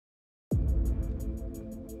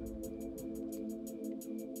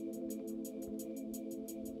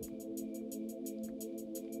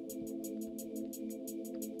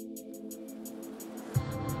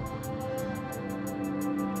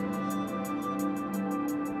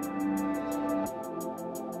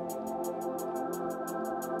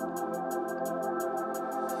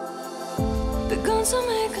begun to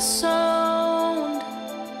make a sound.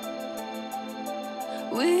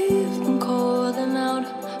 We've been calling out,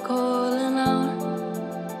 calling out.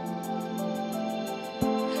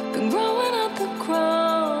 Been growing out the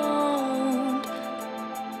ground.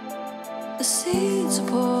 The seeds are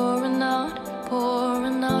pouring out,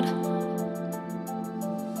 pouring out.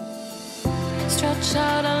 Stretch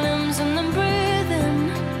out our limbs and then breathe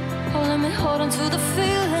in. Oh, let me hold on to the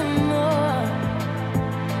feeling more.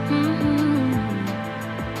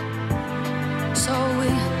 So we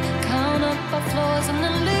count up our flaws and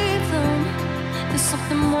then leave them. There's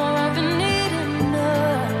something more I've been needing.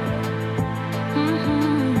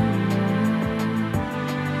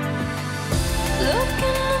 Look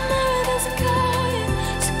in the mirror, there's a guy.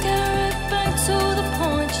 Scare it back to the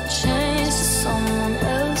point you changed to someone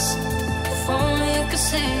else. If only you could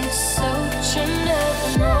see yourself, but you never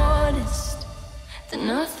noticed that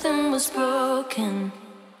nothing was broken.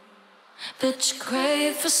 But you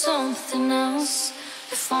crave for something else.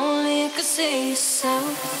 If only you could see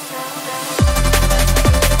yourself. If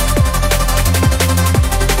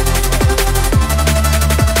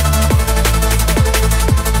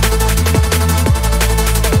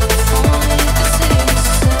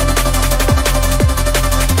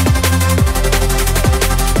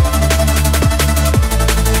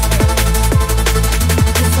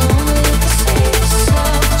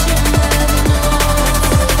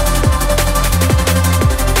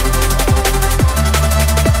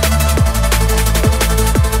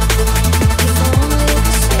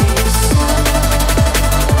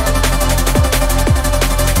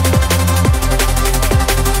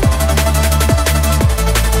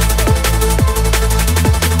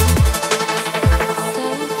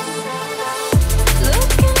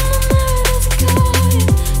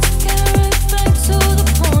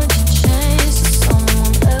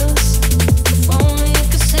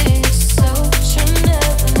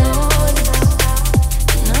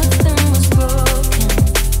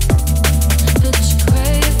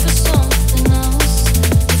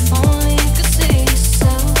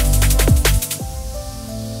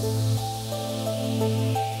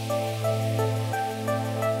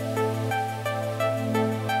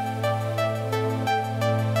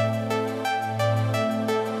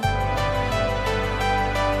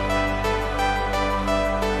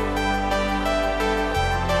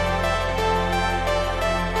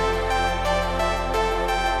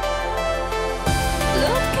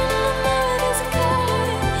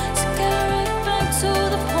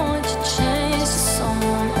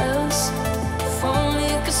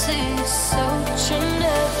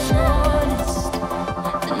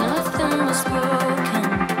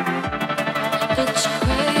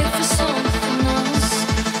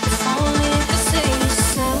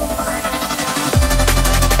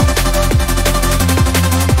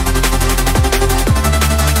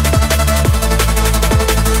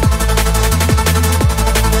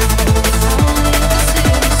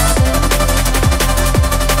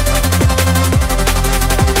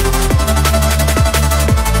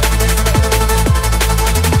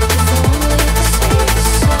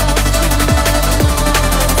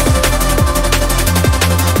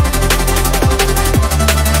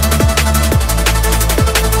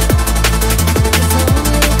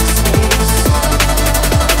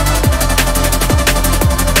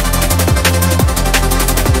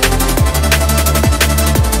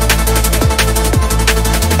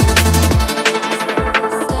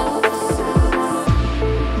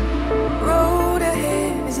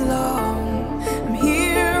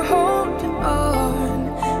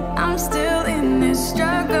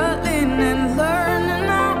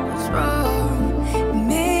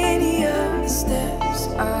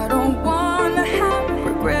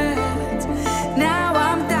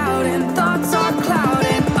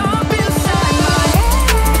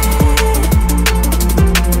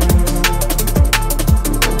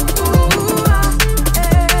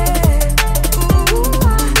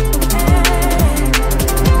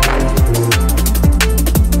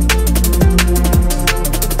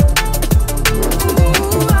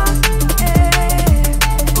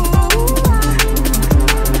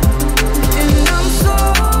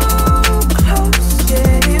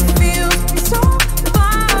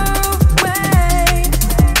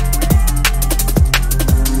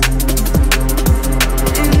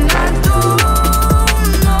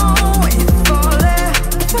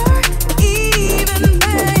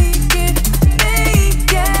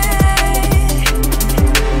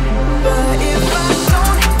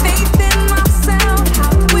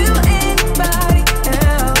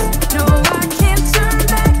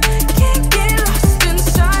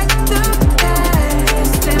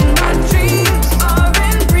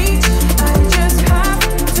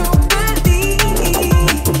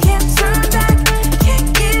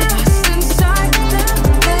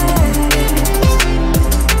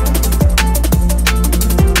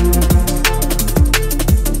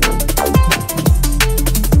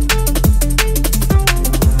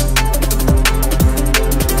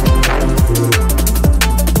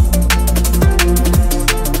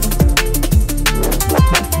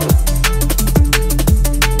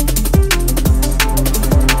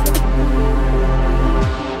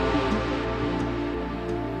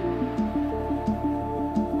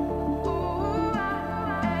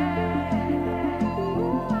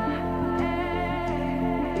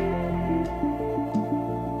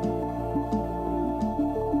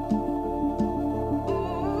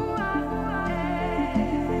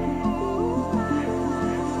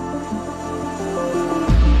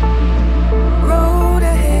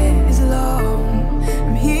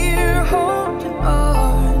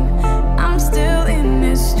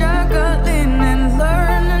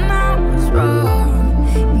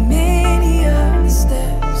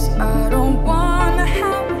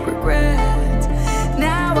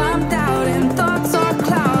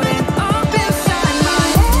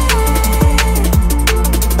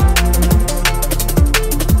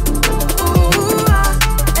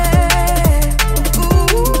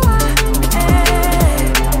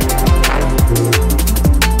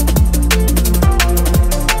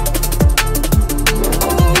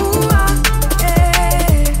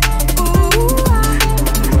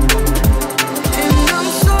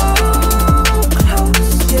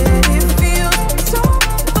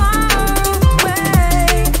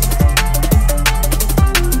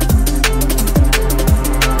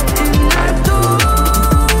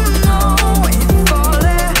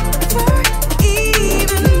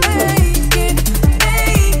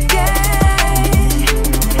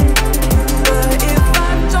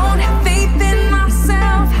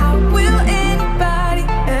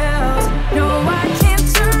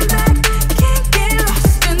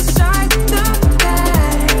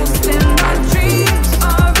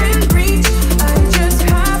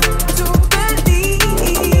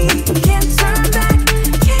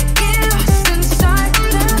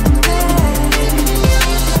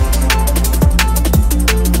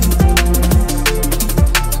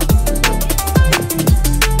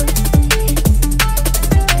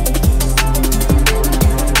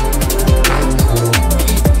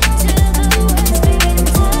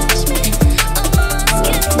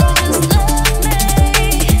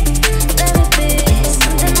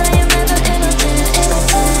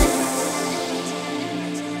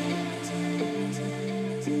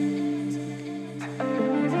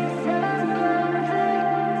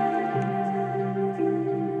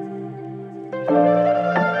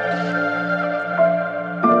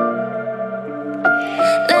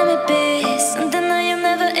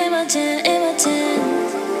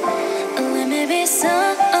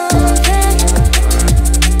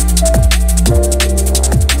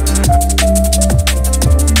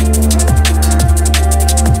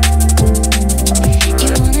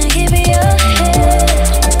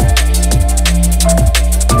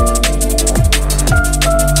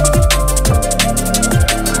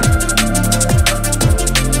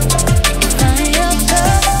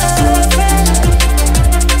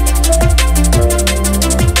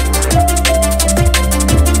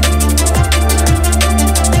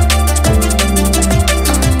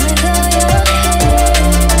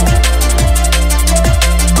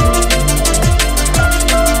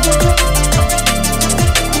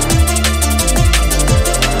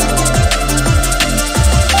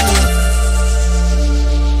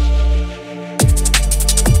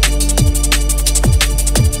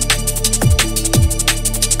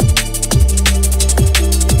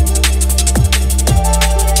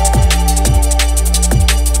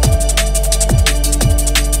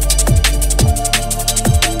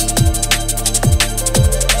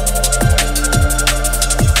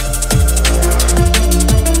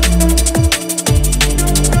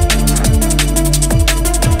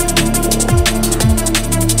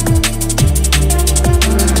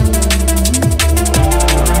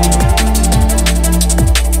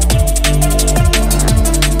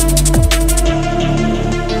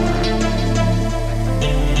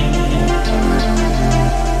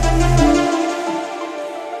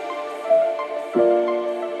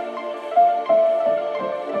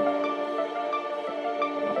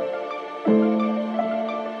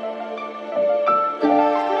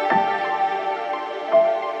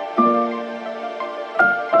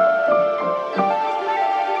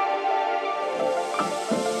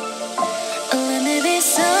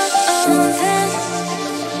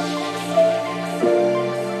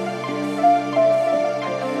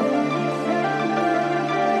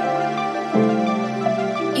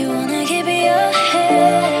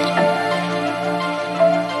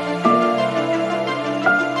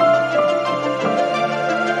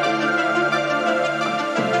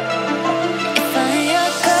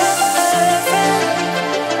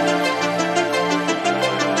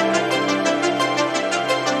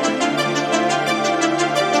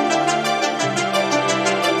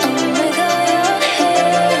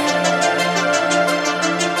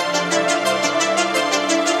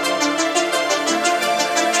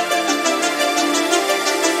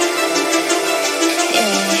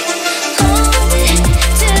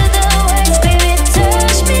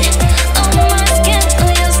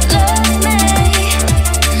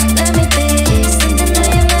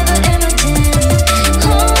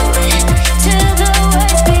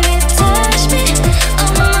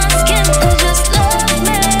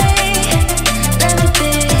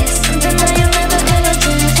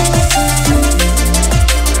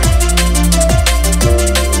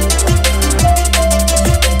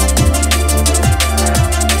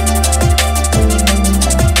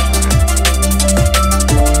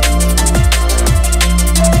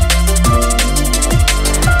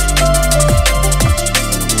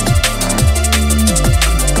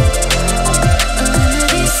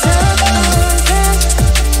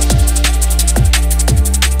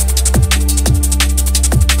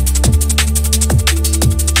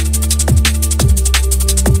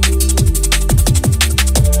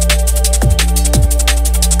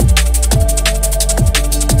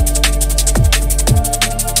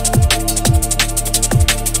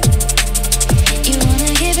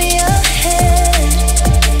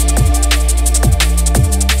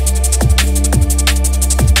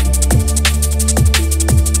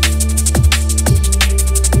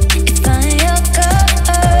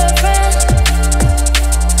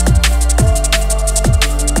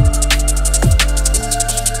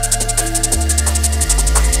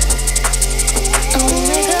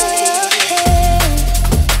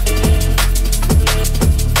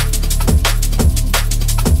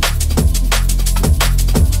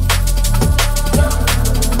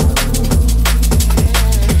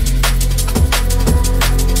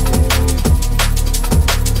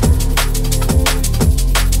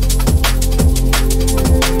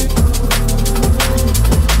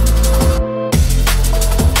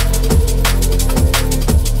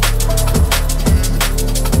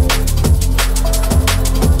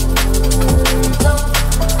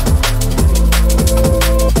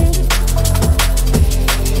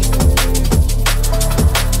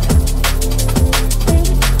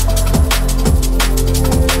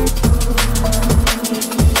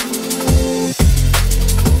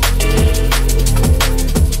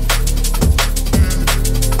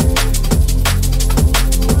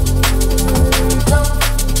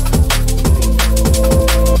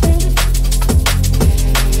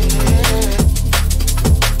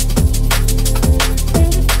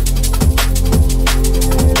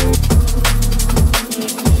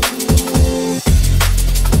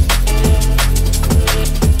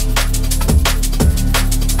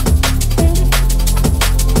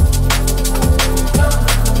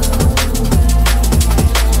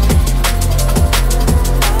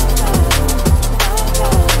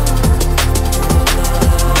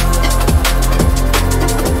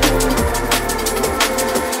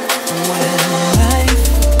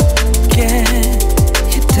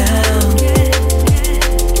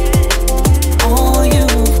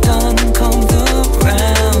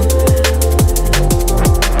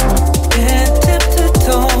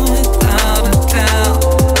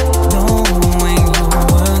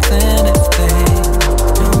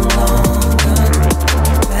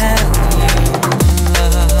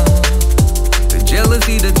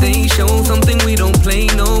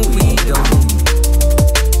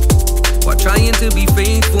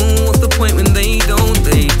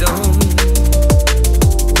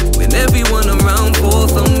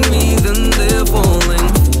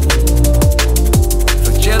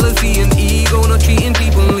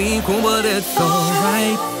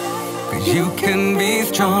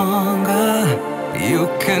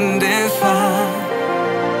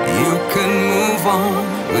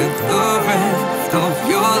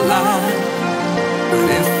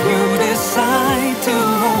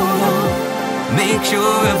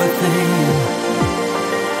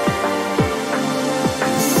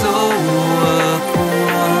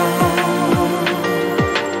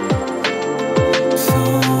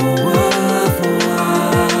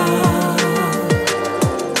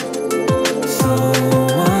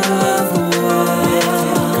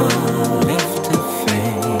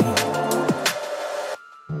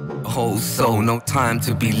time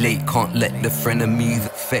to be late. Can't let the frenemies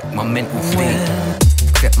affect my mental state.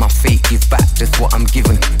 Accept my fate, give back just what I'm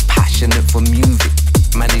given. Passionate for music,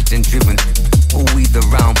 managed and driven. Always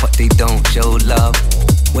around but they don't show love.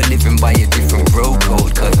 We're living by a different bro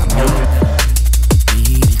code, cause I'm young.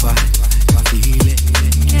 Feel it.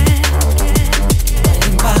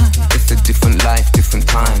 It's a different life, different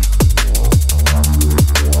time.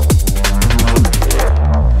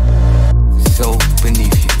 So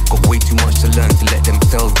beneath you, got way too much to learn to let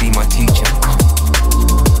themselves be my teacher.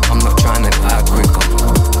 I'm not trying to die quicker.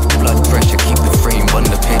 Blood pressure, keep the frame on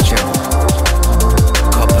the picture.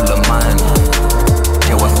 Couple of mine,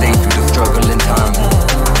 yeah, I stay through the struggle in time.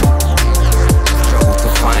 Struggle to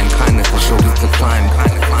find kindness, or shoulders to climb,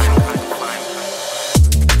 kind of climb.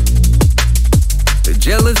 The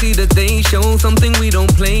jealousy that they show, something we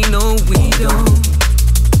don't play, no, we don't.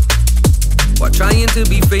 While trying to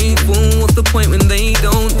be faithful, what's the point when they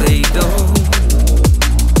don't, they don't?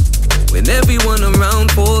 When everyone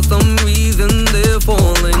around for some reason they're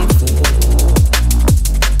falling for.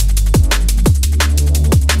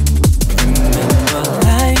 Remember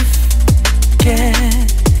life, get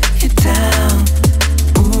it down.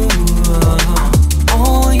 Ooh,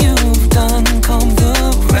 all you've done comes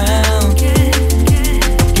around.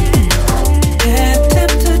 Get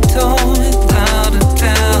tempted to without a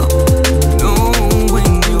doubt.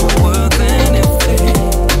 Knowing you're worth anything,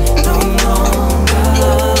 no longer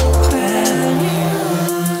when you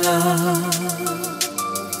love.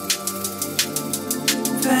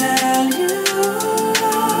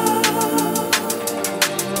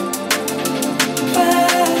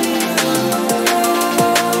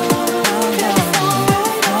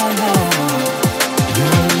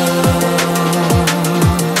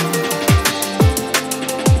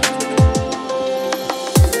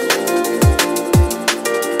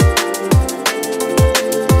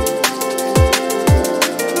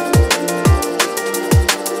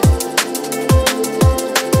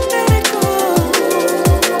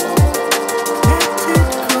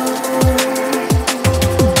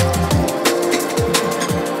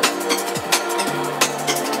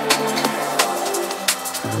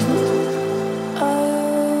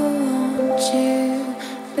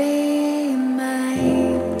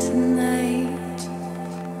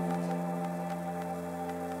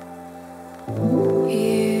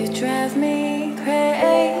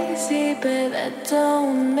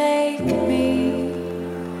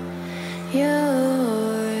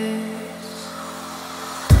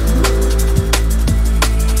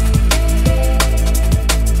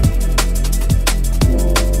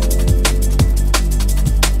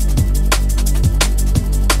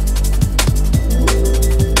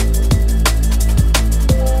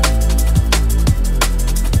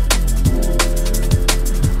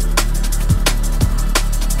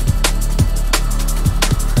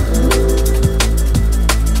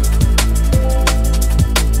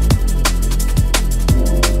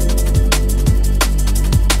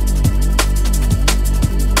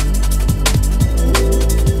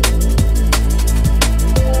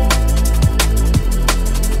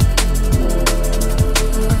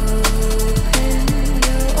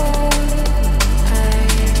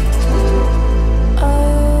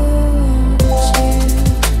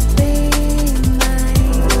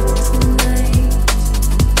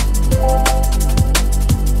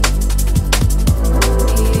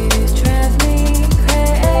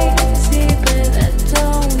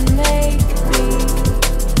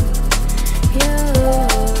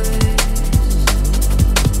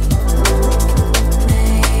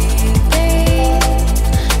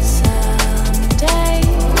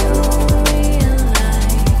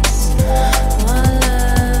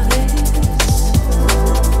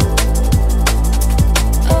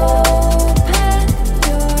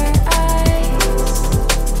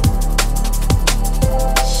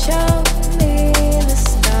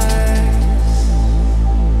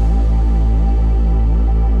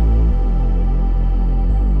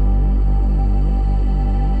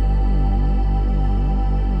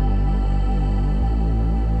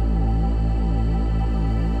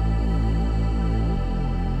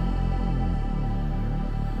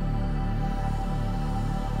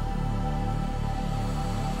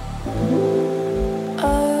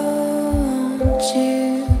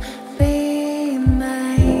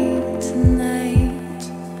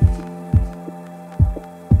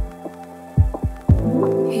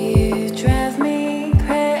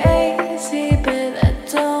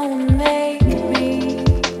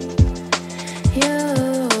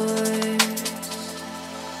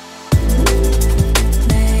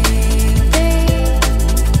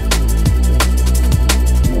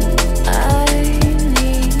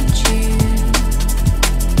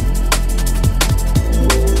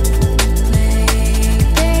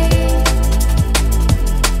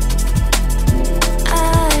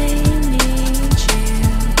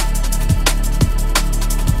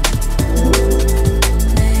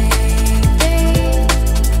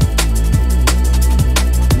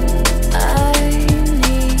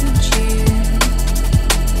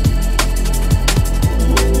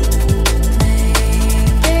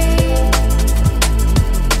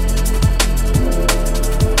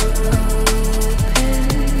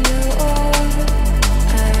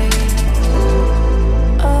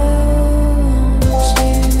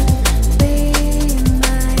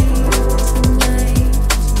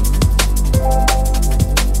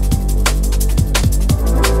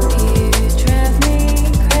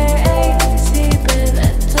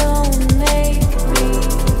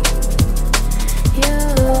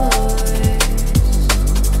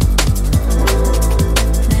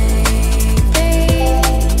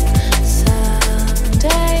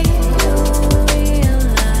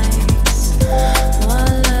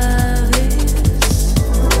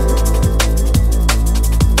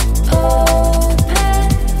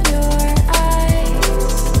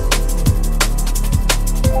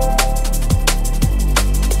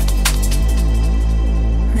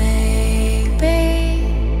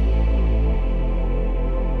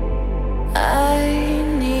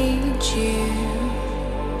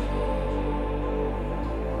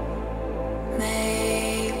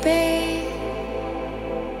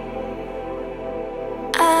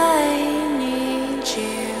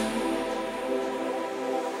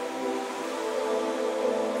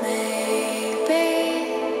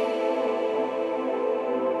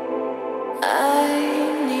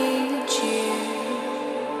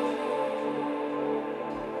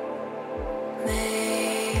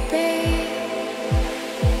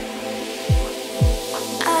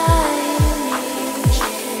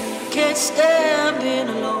 stand being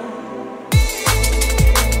alone.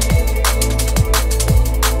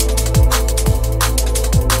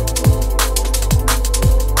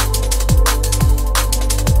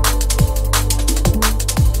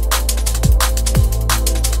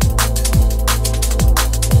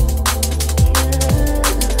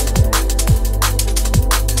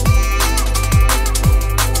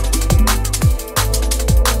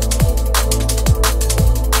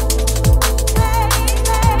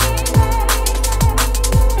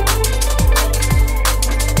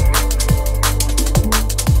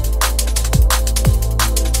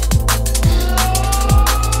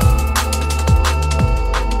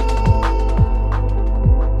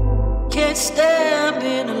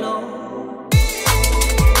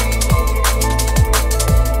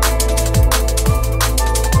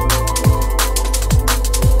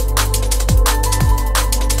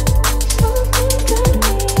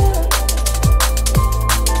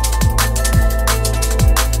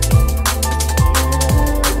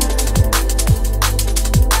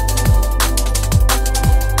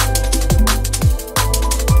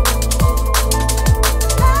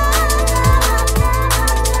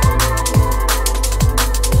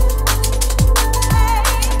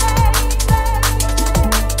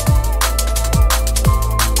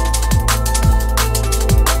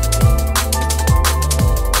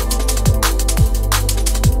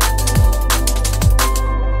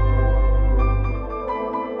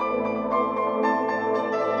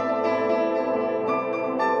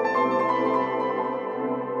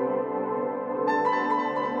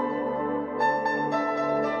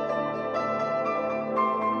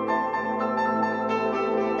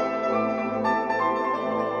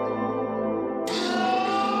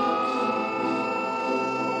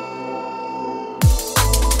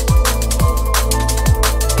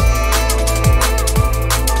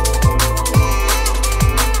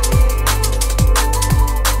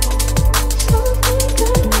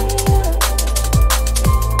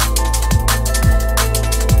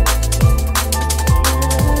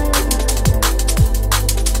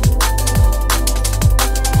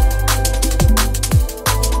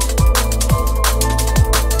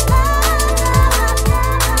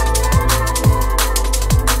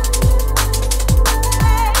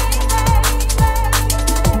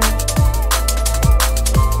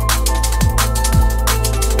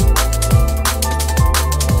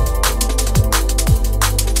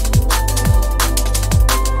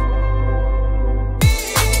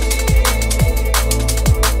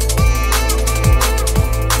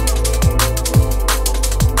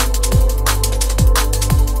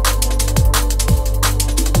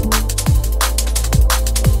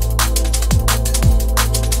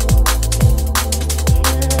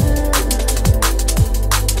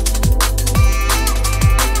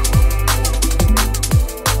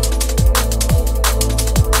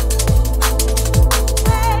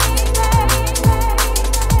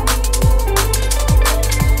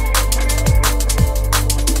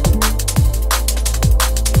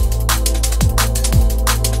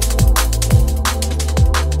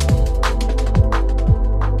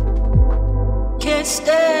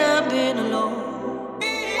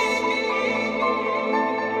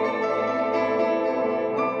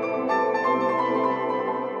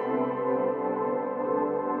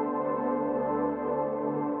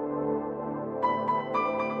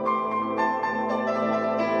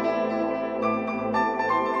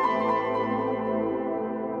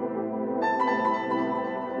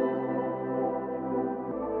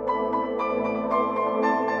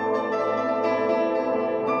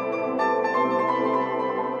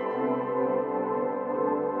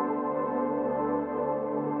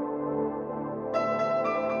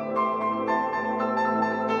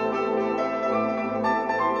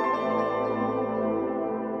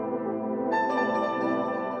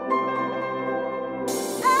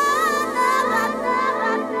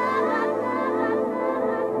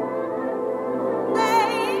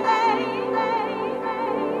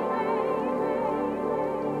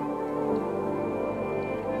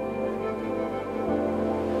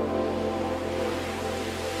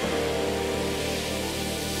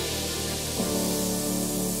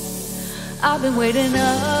 I've been waiting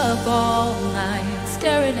up all night,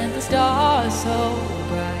 staring at the stars so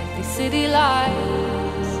bright. These city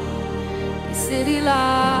lights, these city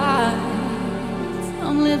lights.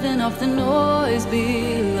 I'm living off the noise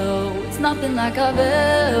below. It's nothing like I've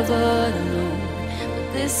ever known.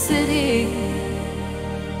 But this city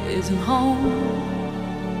isn't home.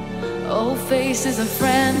 Old faces are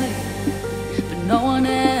friendly, but no one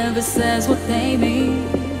ever says what they mean.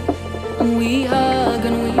 And we hug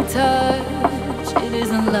and we touch. It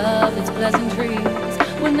isn't love, it's pleasantries.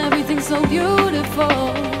 when everything's so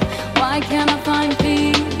beautiful? Why can't I find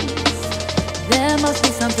peace? There must be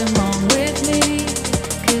something wrong with me,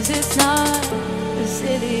 'cause it's not the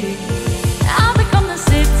city. I've become the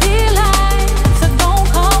city light, so don't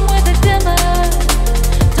come with a dimmer.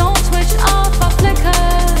 Don't switch off or flicker.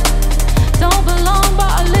 Don't belong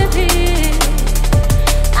but I live here.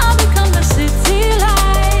 I've become the city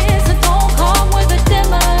light, so don't come with a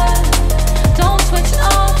dimmer. Don't switch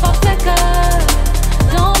off or flicker.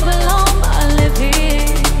 Don't belong but I live here.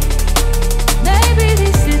 Maybe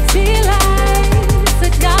these city lights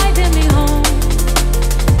are guiding me home,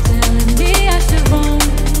 telling me I should roam,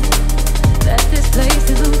 that this place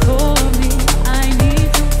isn't for me. I need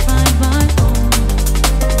to find my own.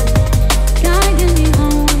 Guiding me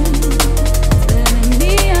home, telling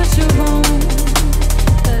me I should roam,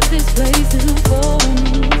 that this place isn't for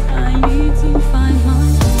me. I need to find my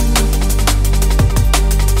own.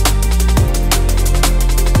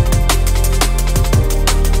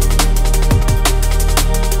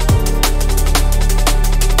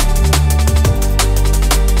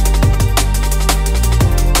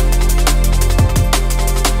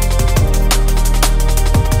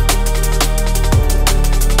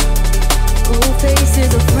 Old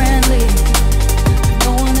faces are friendly,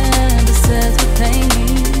 no one ever says we're playing.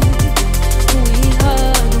 We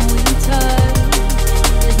hug and we touch,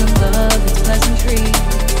 isn't love, it's pleasantry.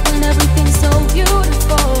 When everything's so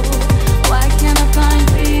beautiful, why can't I find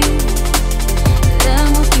peace? There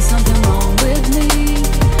must be something wrong with me,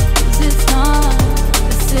 'cause it's not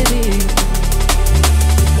the city.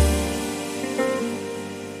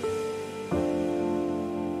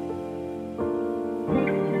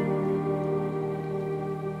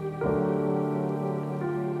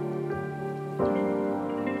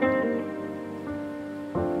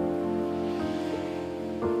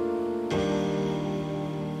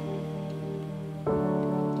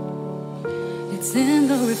 It's in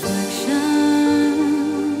the reflection.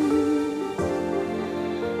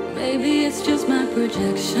 Maybe it's just my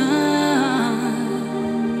projection.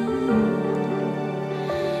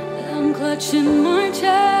 I'm clutching my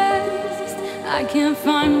chest, I can't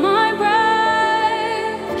find my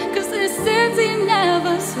breath, 'cause this city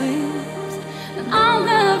never sleeps, and I'll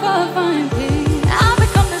never find peace. I'll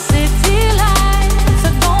become the city light, so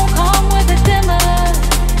don't come with a dimmer.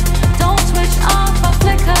 Don't switch off or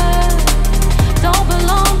flicker. Don't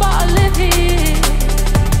belong but I live here.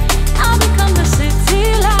 I'll become the city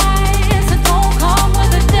light, so don't come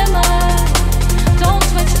with a dimmer. Don't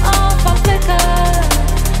switch off or flicker.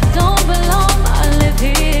 Don't belong but I live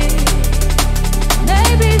here.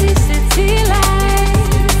 Maybe these city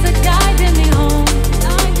lights are guiding me home,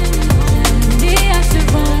 telling me I should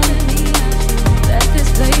roam, that this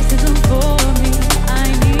place isn't for me. I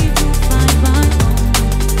need to find my own.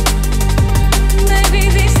 Maybe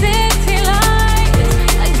these city lights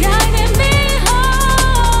are guiding me home,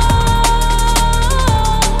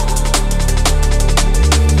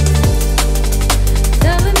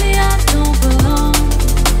 telling me I don't belong,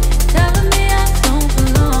 telling me I don't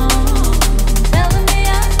belong, telling me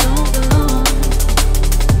I don't belong,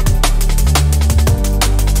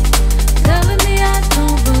 telling me I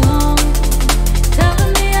don't belong,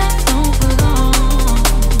 telling me I don't belong,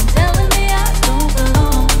 telling me I don't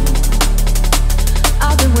belong.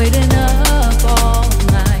 I've been waiting up all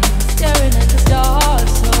night, staring at the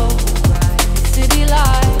stars so bright. City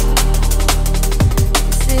lights,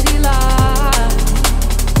 city lights.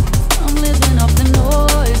 I'm living off the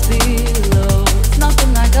noise below. It's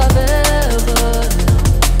nothing like I've ever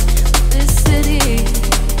known. This city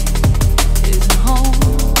isn't home,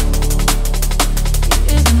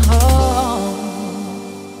 it isn't home.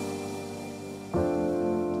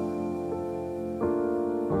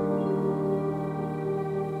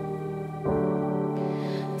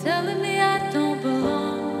 Telling me I don't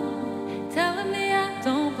belong, telling me I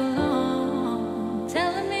don't belong,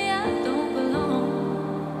 telling me I don't belong.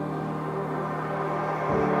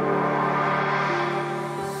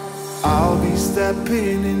 I'll be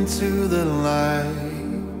stepping into the light.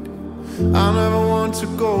 I never want to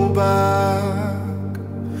go back,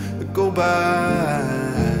 go back.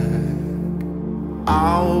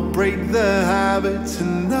 I'll break the habit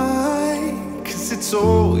tonight, 'cause it's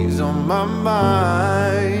always on my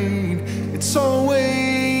mind. It's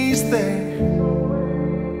always there.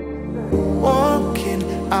 Walking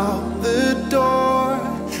out the door,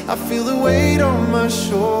 I feel the weight on my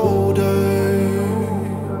shoulders,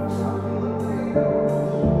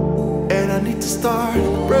 and I need to start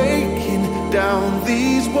breaking down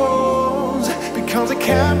these walls, because I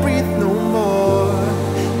can't breathe no more.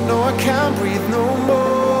 No, I can't breathe no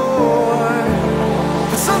more.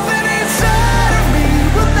 But something inside of me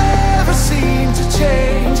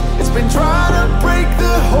been trying to break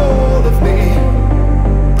the whole of me,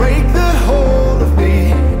 break the whole of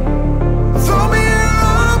me. Throw me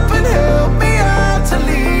up and help me out to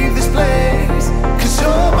leave this place, 'cause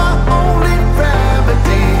you're my only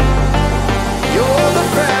remedy. You're the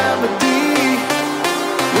remedy.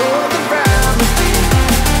 You're the remedy.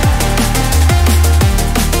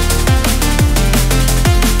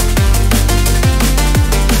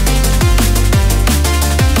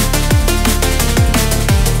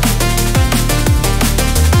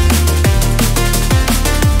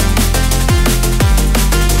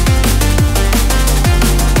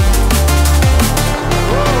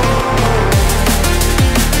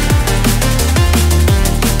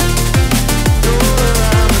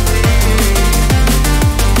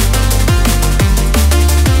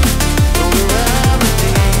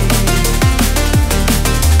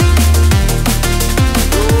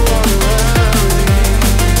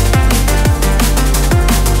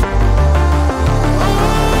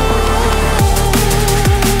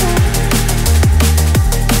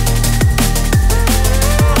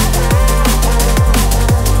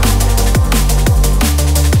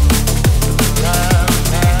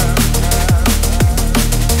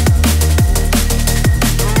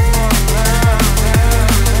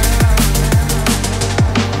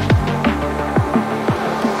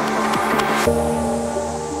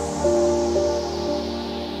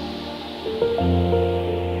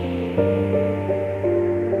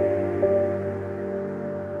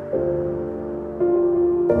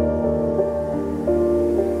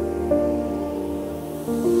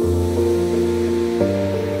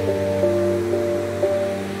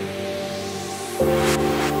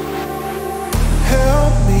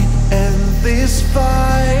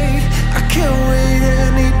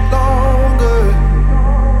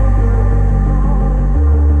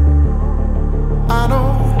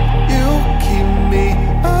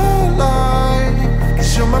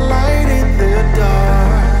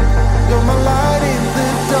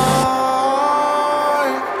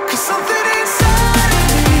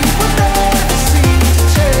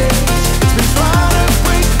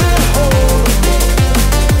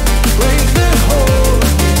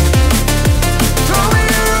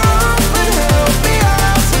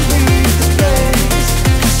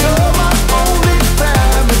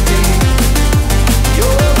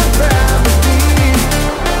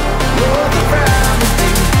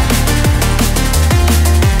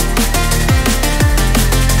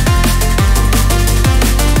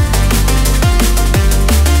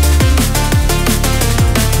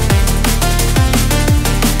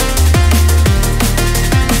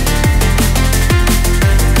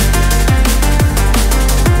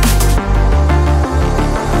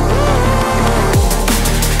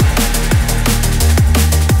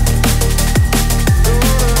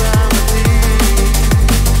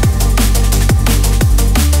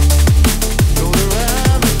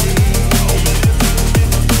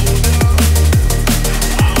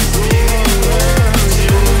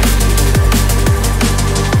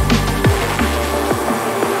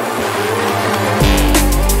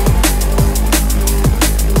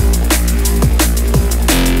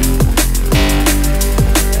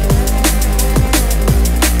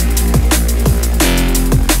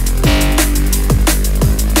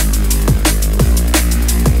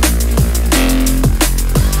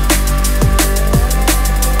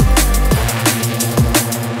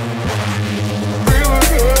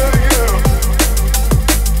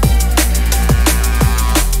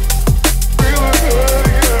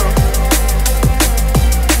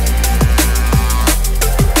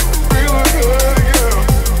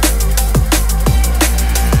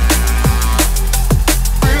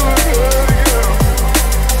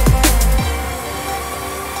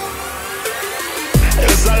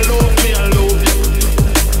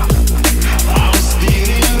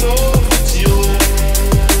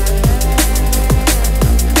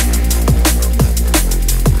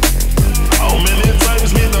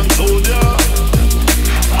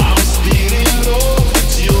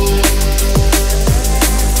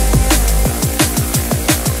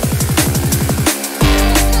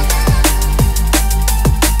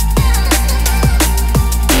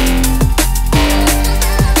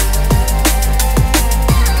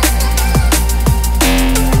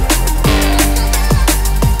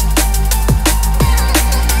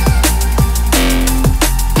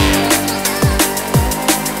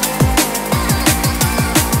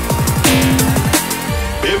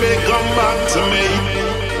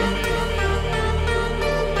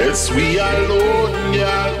 we alone,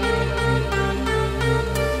 yeah.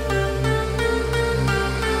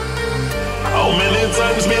 How many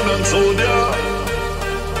times me done told ya?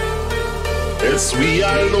 It's we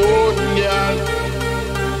alone, girl.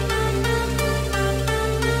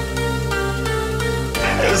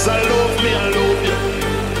 Yes, I love me, I love you.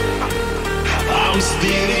 I'm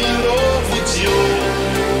still in love with you.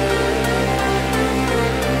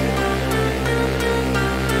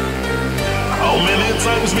 How many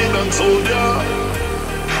times me done told ya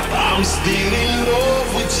I'm still in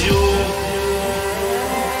love with you.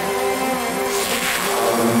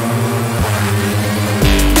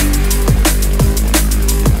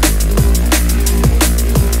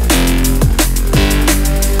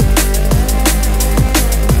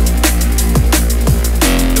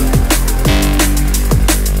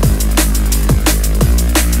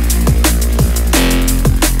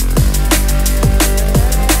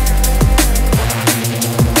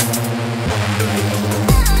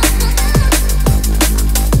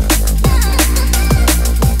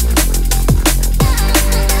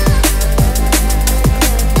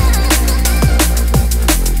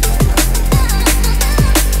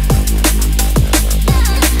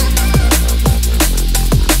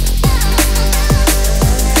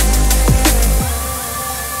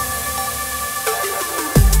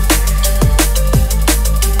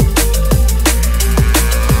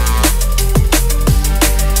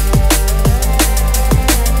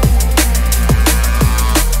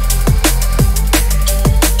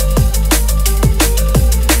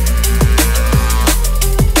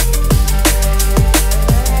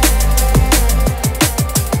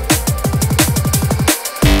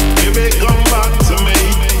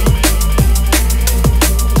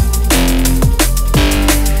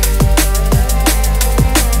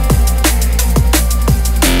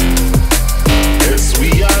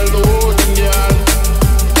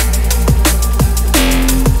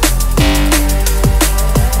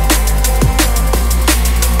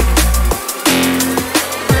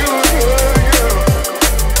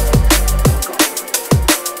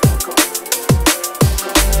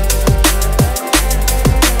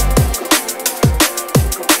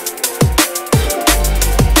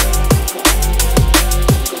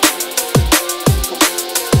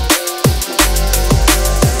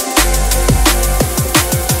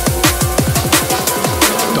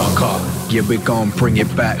 Yeah, we gon' bring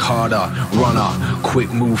it back harder. Runner,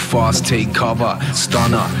 quick move fast, take cover.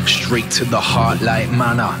 Stunner, straight to the heart like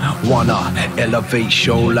manna. Wanna elevate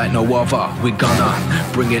show like no other. We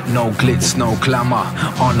gonna bring it, no glitz, no glamour.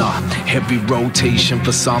 Honor, heavy rotation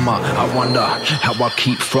for summer. I wonder how I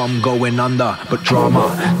keep from going under. But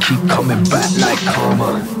drama, keep coming back like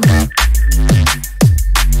karma.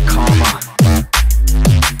 Karma.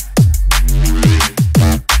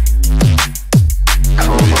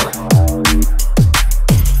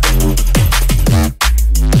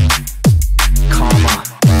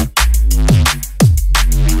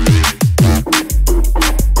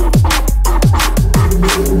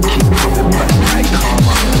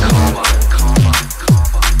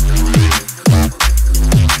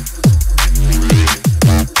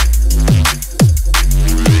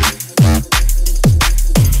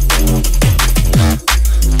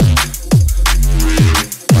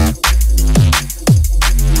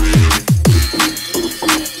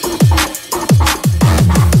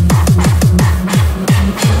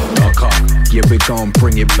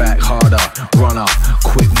 Bring it back harder. Runner,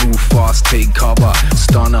 quick move fast, take cover.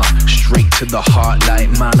 Stunner, straight to the heart like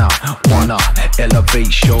manna. Wanna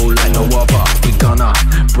elevate show like no other. We gonna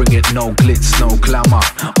bring it, no glitz, no glamour.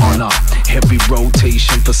 Honor, heavy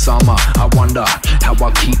rotation for summer. I wonder how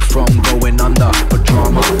I keep from going under. But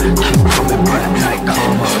drama, keep coming back like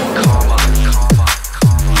karma. Karma.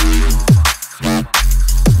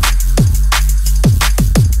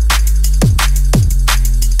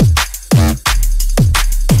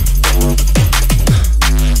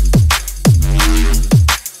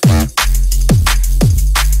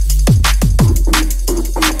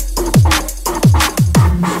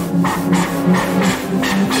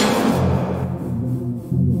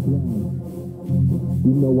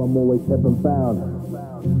 I'm always heaven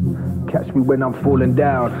bound. Catch me when I'm falling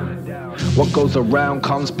down. What goes around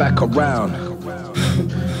comes back around.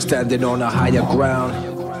 Standing on a higher ground.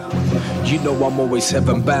 You know I'm always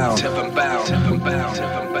heaven bound.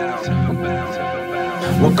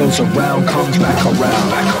 What goes around comes back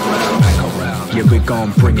around. Yeah, we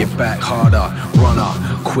gon' bring it back harder. Runner,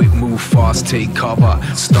 quick move fast, take cover.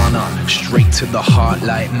 Stunner, straight to the heart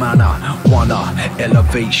like manna. Wanna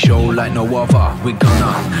elevate show like no other. We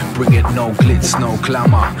gonna bring it, no glitz, no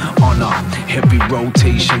glamour. Honor, heavy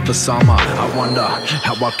rotation for summer. I wonder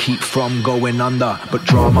how I keep from going under. But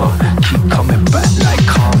drama, keep coming back like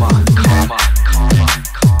karma. Karma. Karma.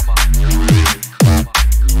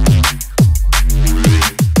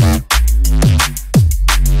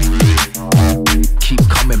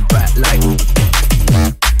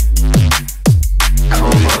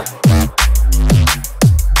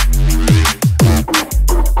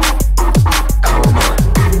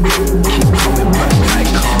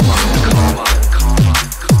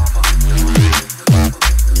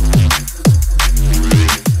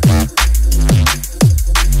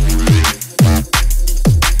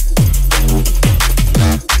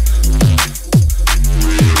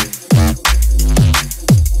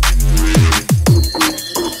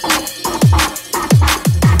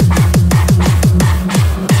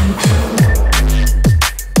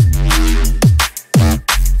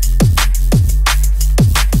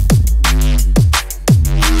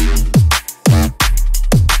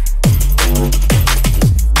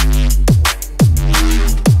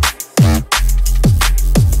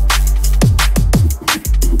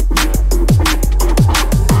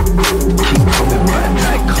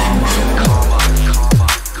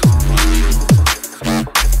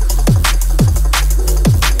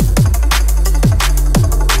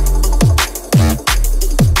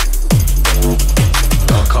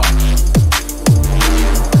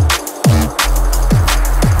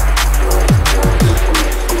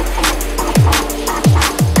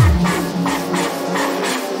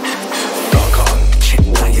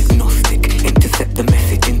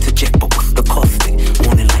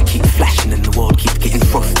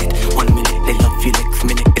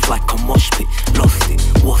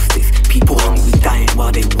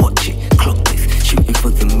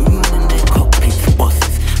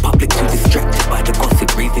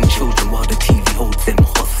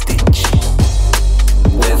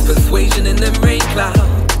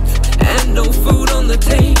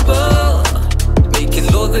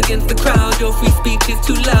 Your free speech is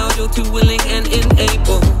too loud, you're too willing and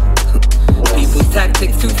unable. People's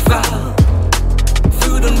tactics too foul.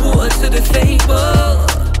 Food and water to the table.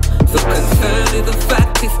 So concerned with the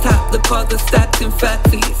fact is tap the card, the stats, in fact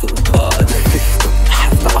it's all part of the system.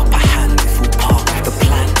 Has the upper hand, it's all part of the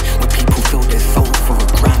plan. When people sell their soul for a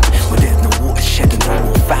gram, when there's no watershed and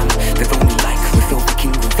no more fam, there's only likes with silver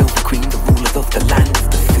king and silver queen, the rulers of the land.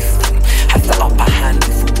 The system has the upper hand,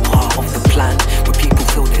 it's all part of the plan. When people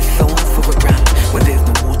sell their soul for a gram, when there's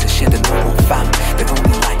no watershed and no more fam, there's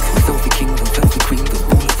only likes with silver king and silver queen, the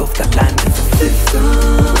rulers of the land. It's a system.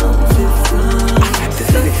 I said the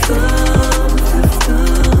system.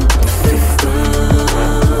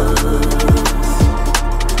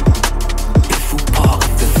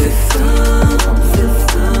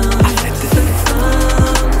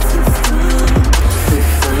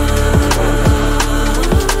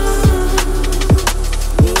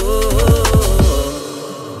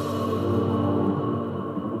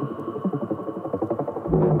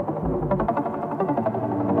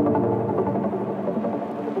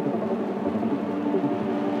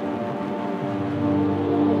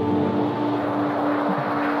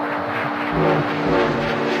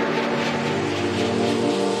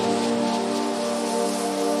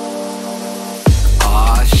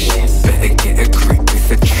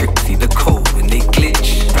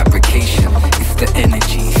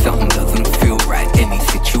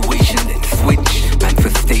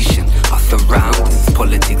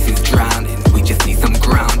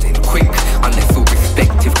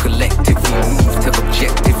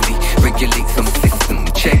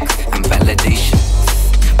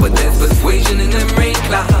 Persuasion in them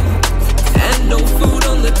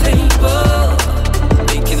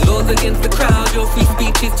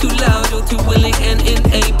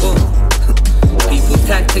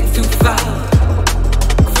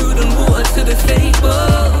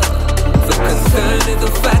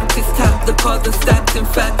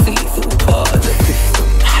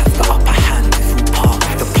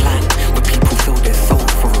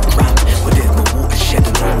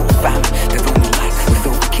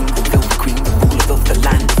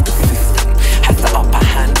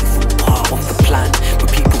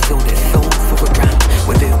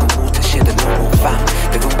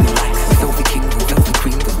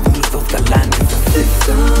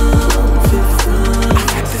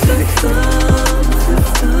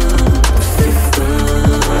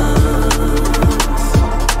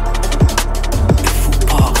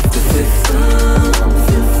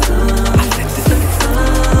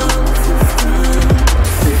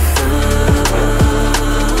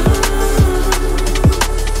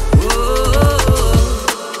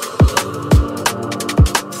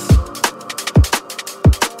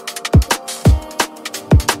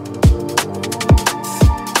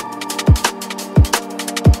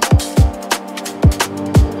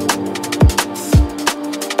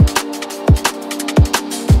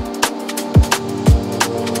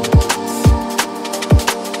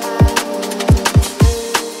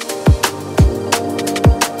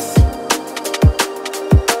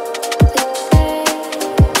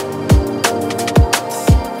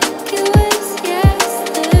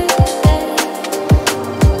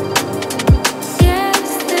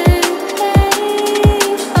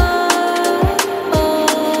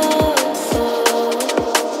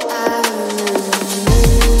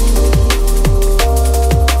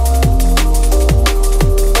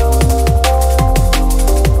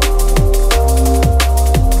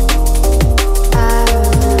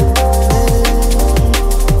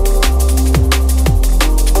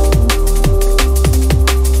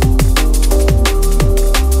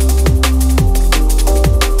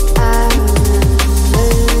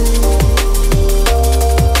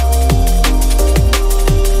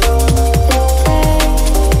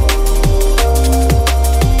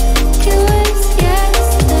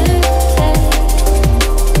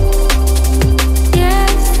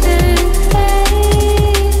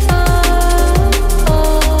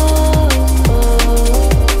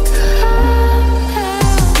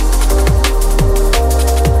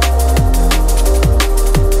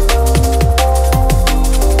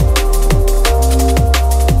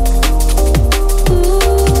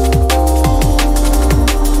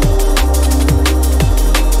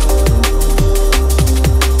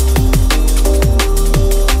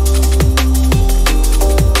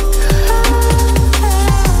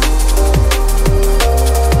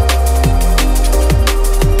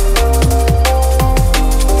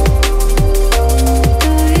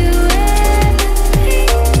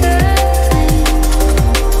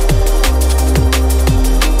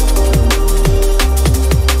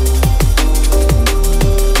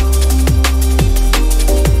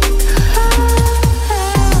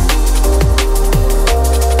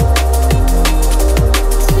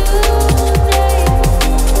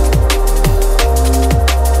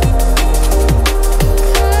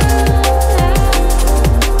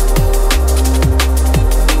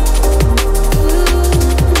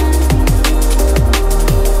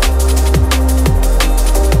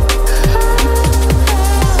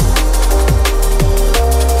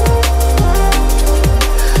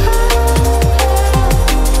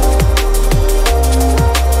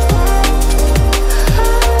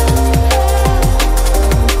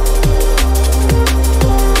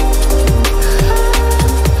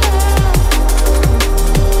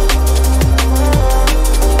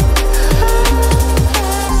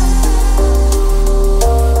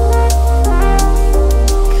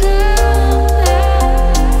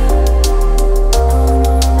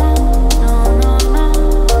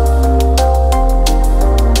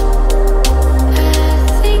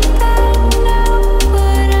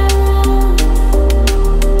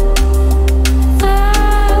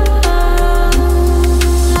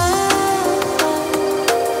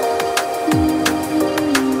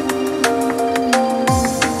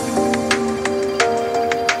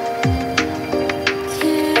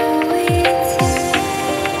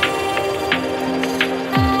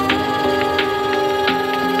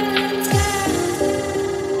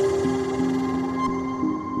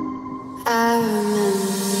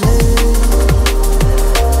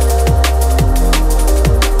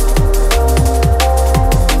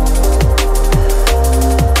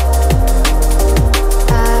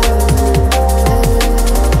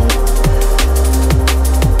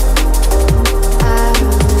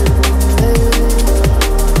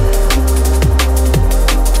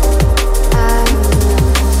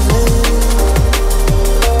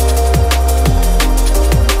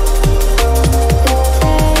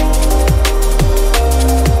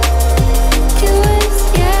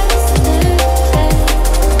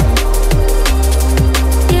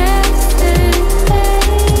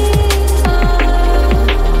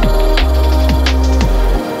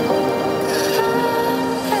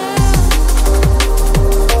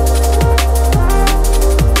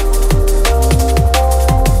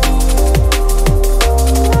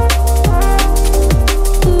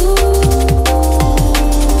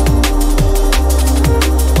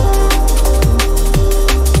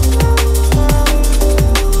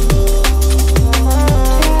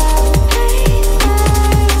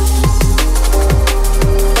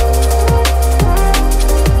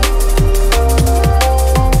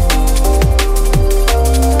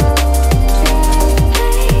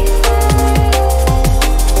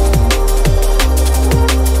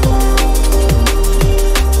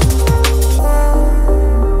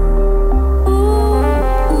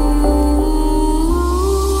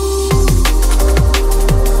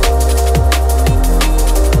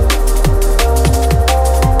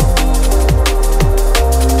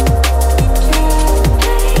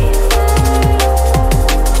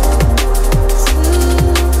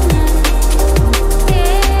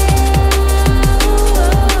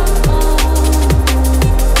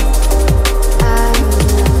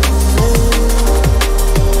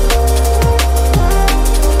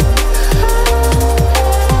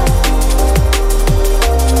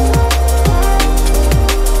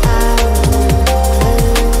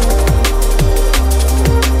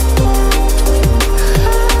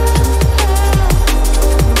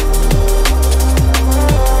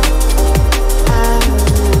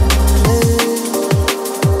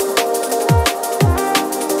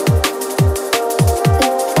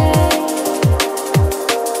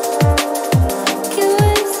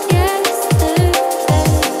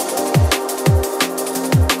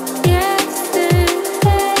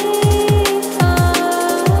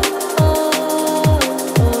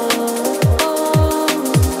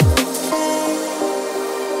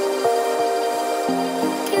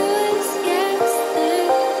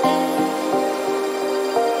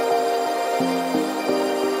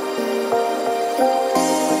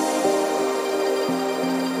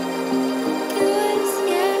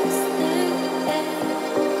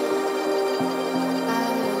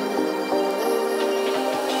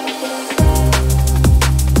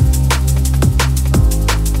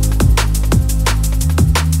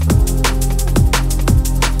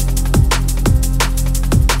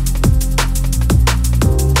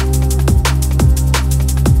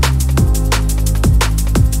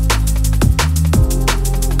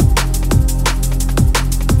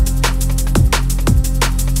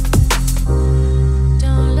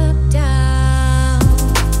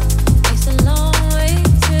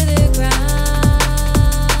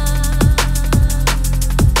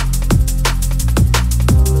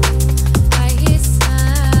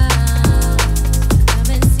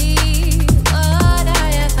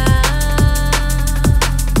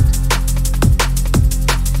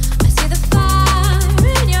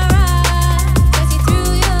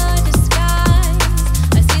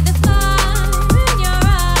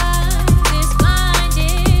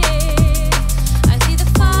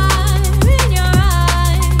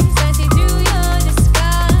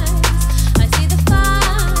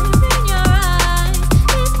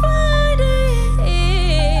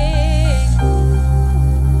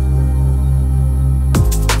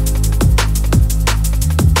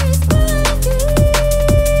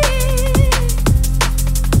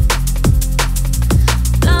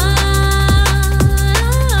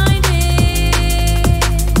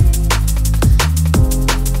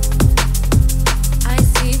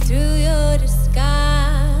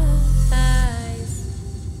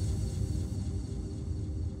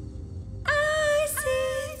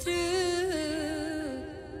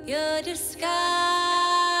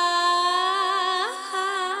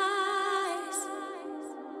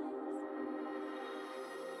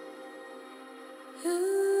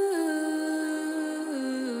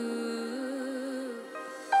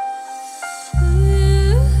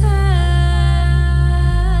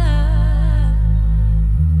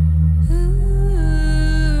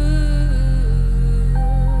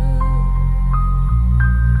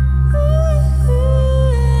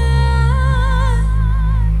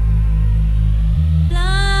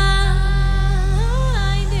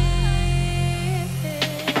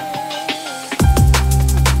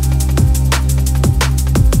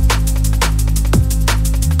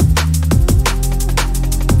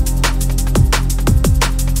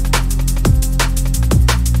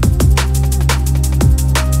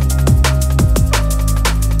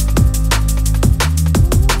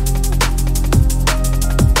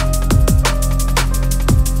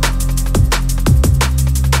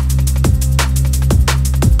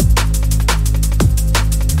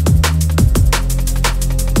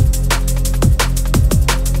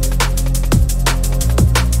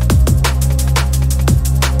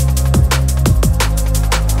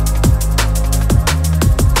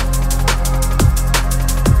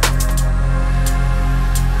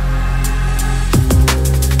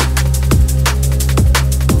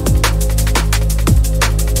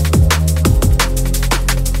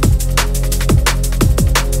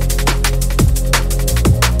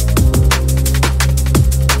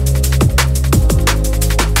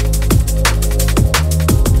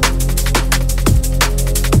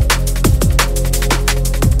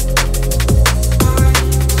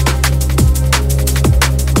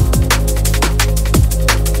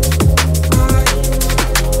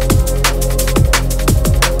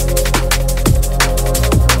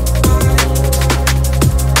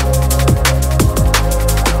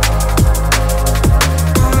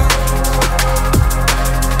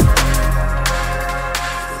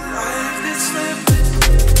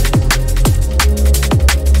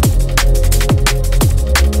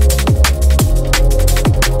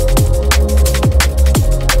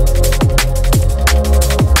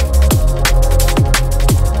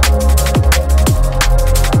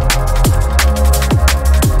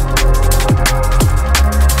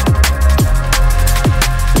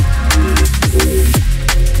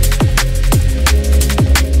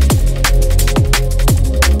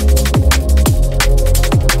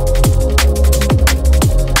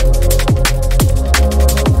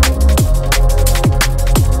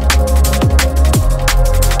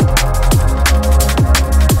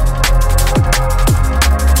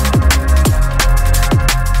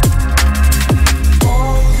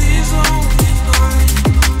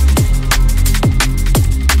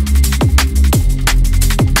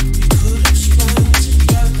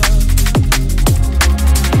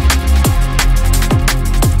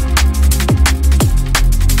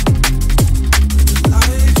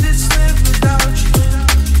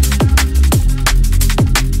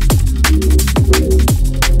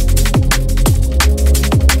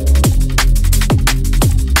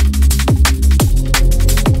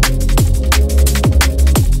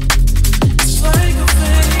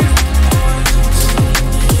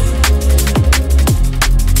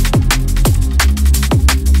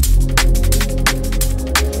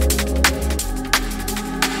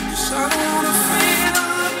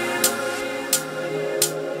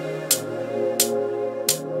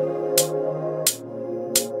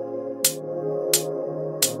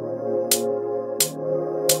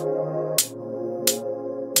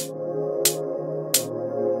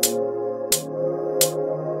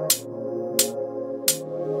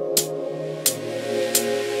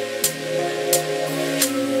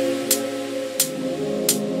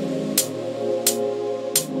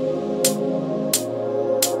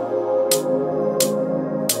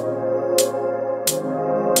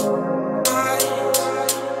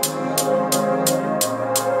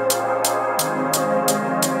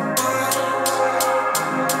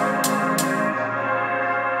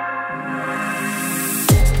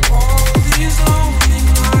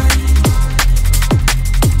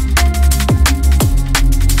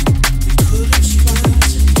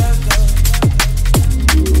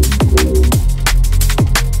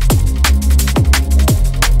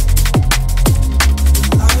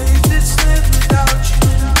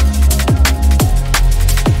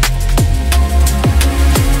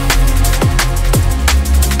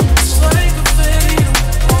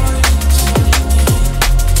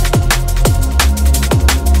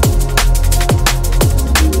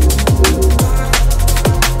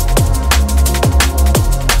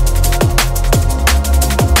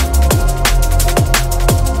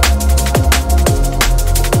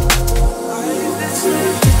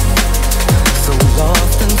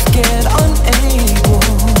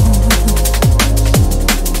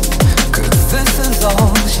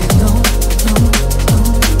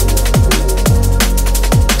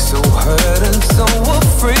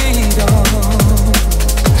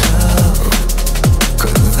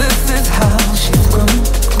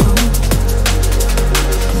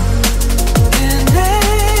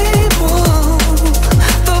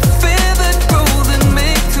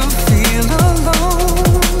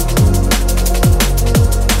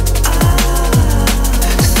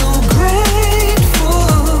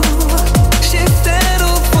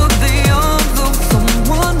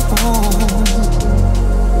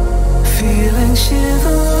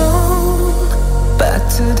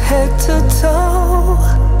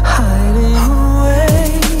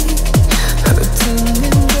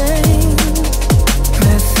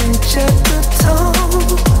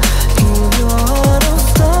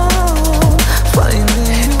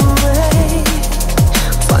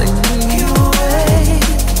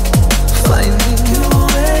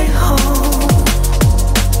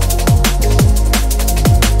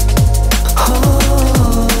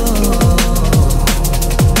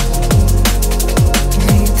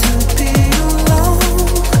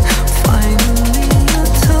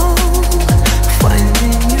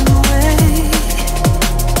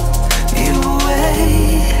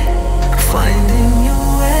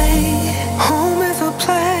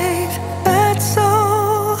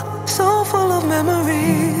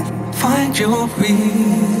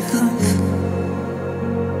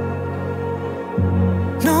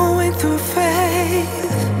through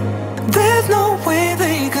faith. There's no way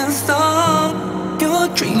they can stop your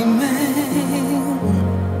dreaming.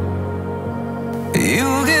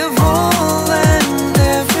 You give all and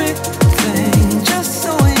everything just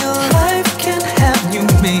so your life can have new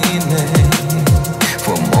meaning.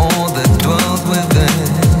 From all that dwells within,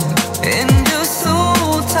 and you're so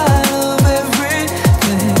tired of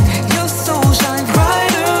everything. Your soul shines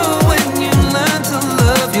brighter when you learn to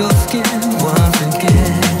love your skin once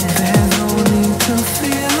again. There's no need to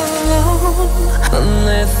feel alone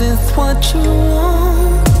unless it's what you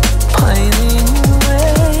want. Pining away,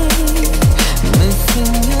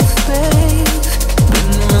 missing your space,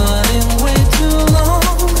 been running way too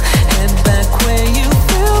long. Head back where you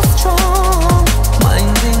feel strong,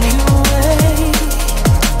 minding your way,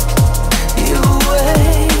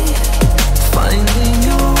 finding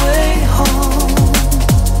your way home,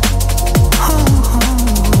 home,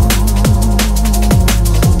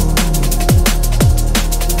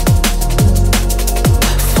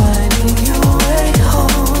 finding your way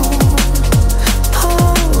home.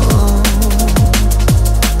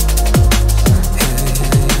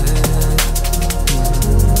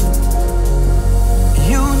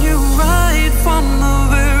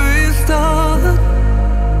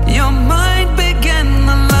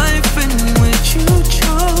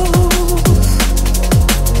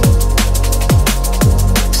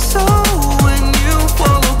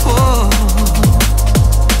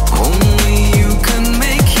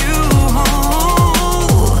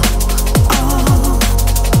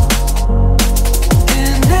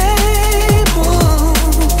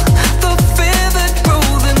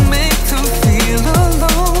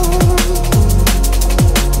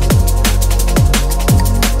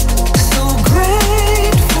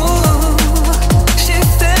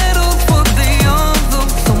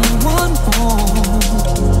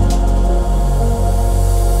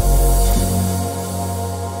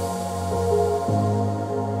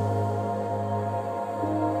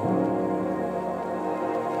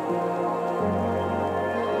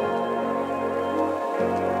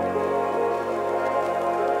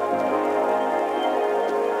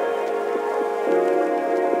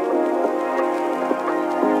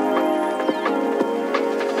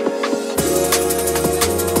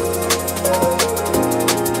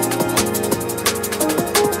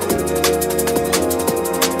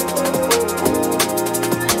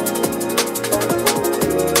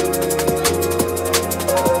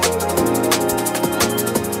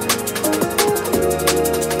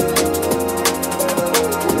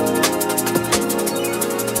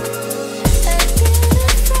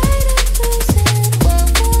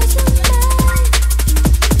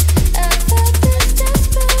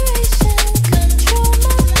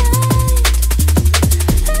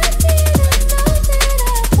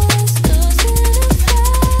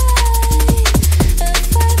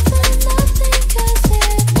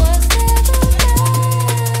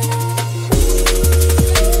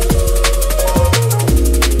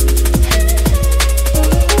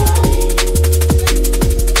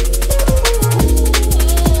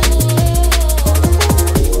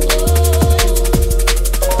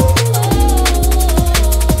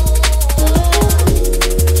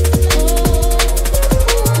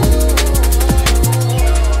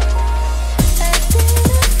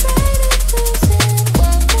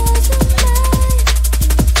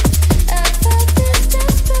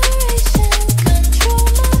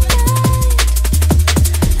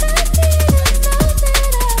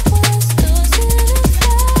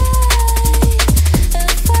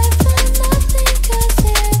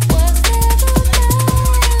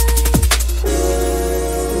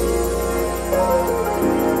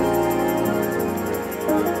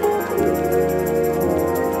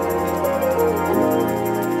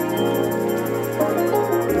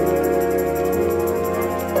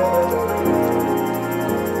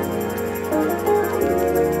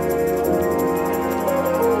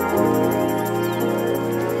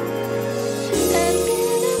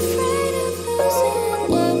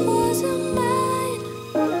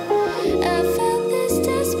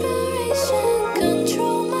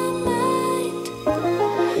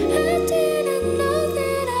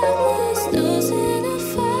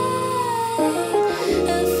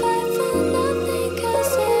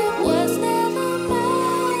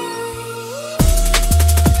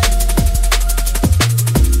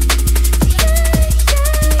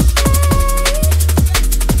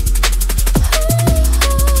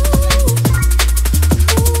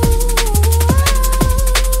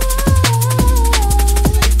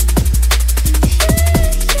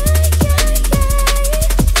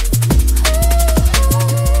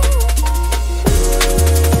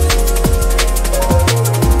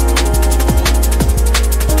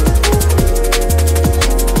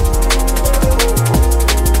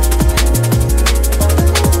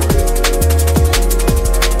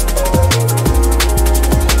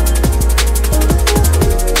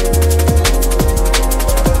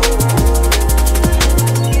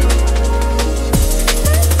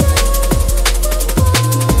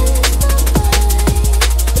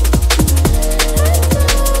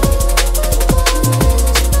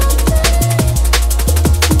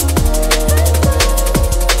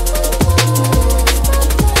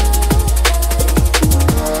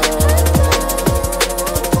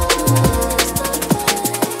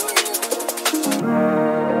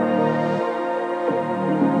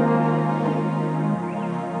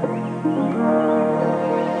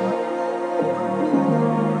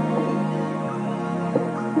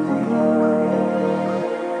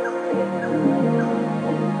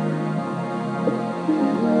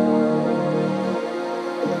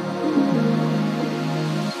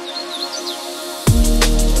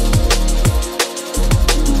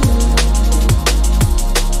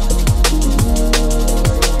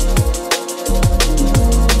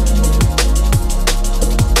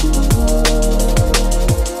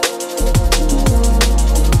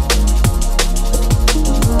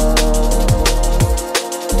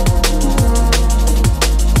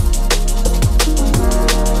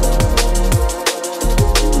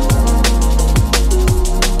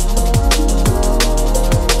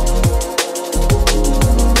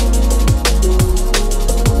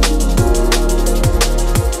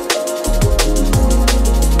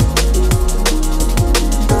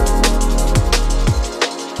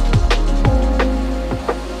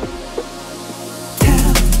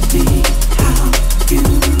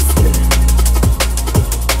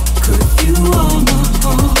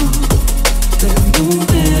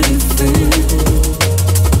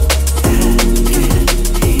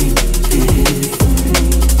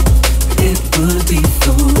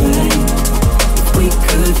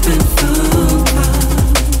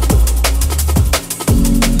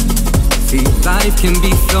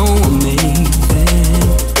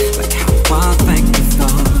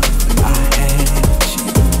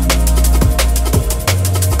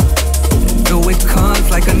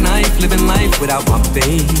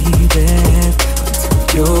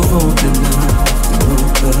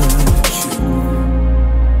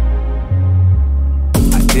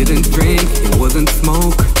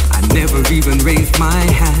 smoke. I never even raised my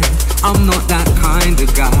hand. I'm not that kind of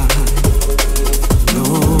guy. No.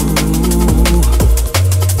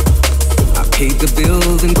 I paid the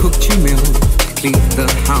bills and cooked you meals, cleaned the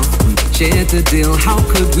house, we shared the deal. How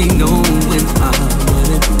could we know when I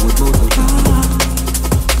wanted to would multiply?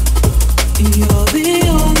 You're the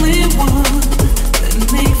only one that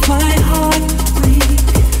makes my heart weak.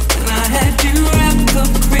 And I had you wrapped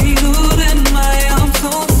up, cradled in my arms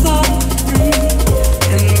so softly.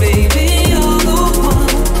 And baby, you're the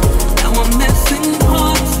one. Now I'm missing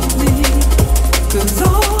parts of me. 'Cause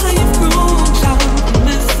all you've grown, child, I'm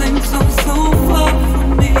missing so far from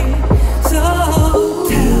me. So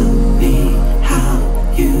tell me how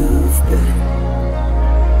you've been.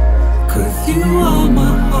 'Cause you are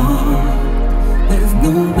my heart. There's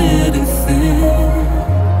no medicine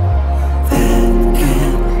that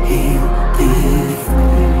can heal this.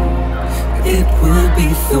 It would be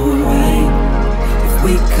so right if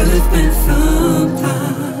we could spend some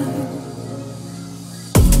time.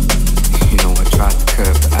 You know, I tried to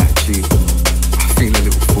curb the attitude. I feel a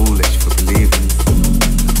little foolish for believing.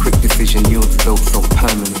 A quick decision yields results so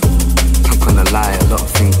permanent. I'm gonna lie, a lot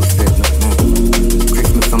of things were said, not now.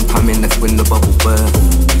 Christmas sometime in, that's when the bubble burst.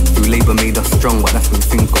 Through labour made us strong, but that's when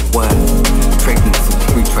things got worse. Pregnancy,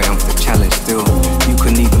 we triumphed the challenge still. You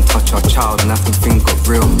couldn't even touch our child, and that's when things got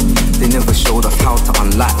real. They never showed us how to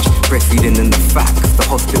unlatch. Breastfeeding in the facts, the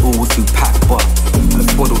hospital was too packed, but a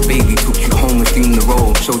swaddled baby took you home, assumed the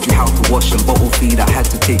role. Showed you how to wash and bottle feed, I had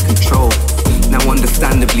to take control. Now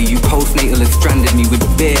understandably, you postnatal had stranded me with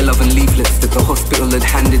bare love and leaflets that the hospital had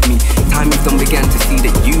handed me. Time is done, began to see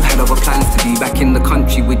that you had other plans to be back in the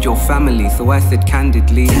country with your family. So I said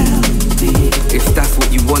candidly, if that's what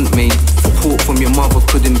you want, mate, support from your mother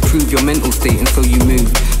could improve your mental state, and so you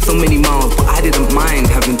moved so many miles, but I didn't mind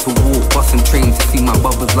having to walk, bus and train to see my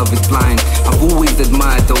brother's love is blind. I've always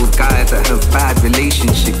admired those guys that have bad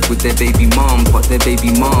relationships with their baby moms, but their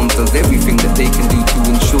baby mom does everything that they can do to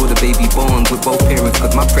ensure the baby bonds with both parents,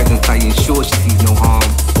 cause my presence I ensure she sees no harm.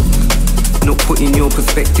 Not putting your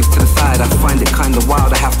perspective to the side, I find it kinda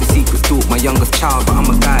wild. I have to secret stalk my youngest child, but I'm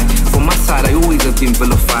a guy. From my side, I always have been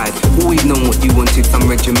vilified. Always known what you wanted, some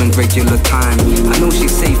regiment, regular time. I know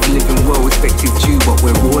she's safe and living well, respected too, but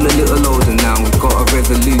we're all a little older now. We've got to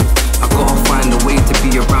resolute. I gotta find a way to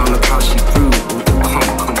be around. Look how she grew. Come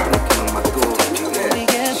knocking on my door. You only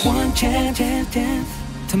get one chance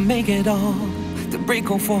to make it all, to break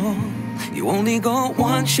or fall. You only got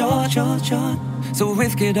one shot, so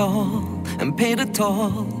risk it all and pay the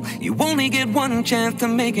toll. You only get one chance to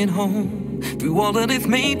make it home. Through all of this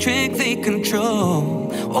matrix they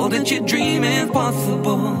control, all that you dream is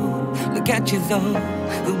possible. Look at you though,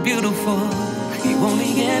 so beautiful. You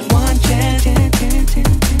only get one chance.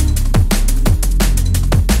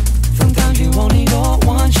 Sometimes you only got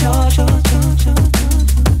one shot.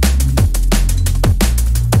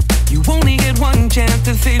 You only get one chance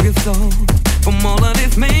to save your soul from all of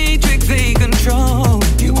this matrix they control.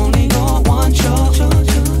 You only got one shot.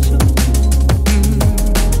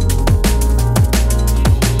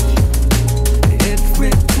 It's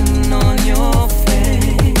written on your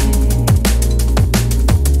face.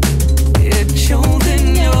 It shows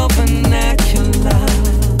in your vernacular.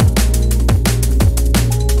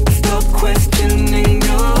 Stop questioning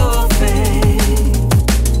your faith.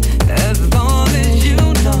 As long as you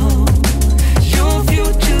know your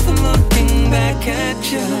future's looking back at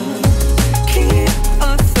you. Keep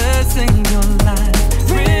assessing your life,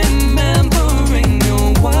 remembering your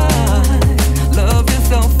why. Love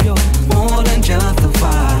yourself, you're more than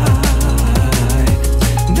justified.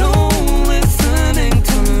 No listening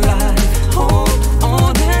to lies. Hold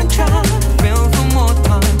on and try. Fail some more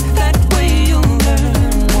time. That way you'll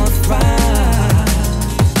learn what's right.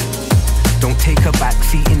 Don't take a back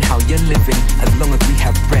seat in how you're living. As long as we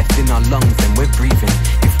have breath in our lungs and we're breathing.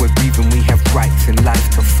 If we're breathing, we have rights in life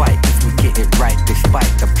to fight. If we get it right,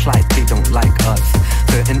 despite the plight, they don't like us.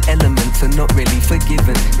 Certain elements are not really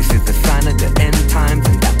forgiven. This is the sign of the end times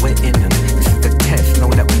and that we're in them. This is the test, know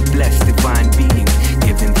that we bless divine beings,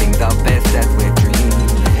 giving things our best as we're dreaming.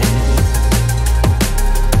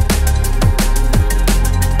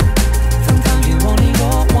 Sometimes you only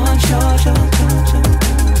got one shot.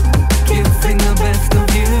 Giving the best of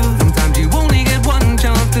you. Sometimes you only get one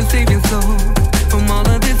chance to save your soul from all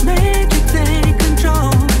of this magic take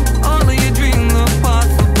control. All of your dreams are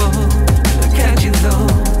possible. Look at you though,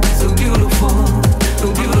 so beautiful.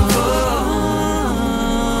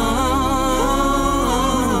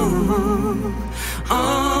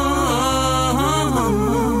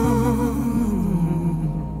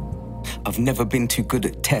 never been too good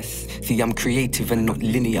at tests. See, I'm creative and not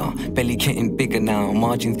linear. Belly getting bigger now,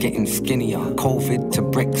 margins getting skinnier. Covid to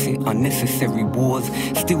Brexit, unnecessary wars.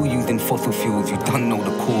 Still using fossil fuels, you don't know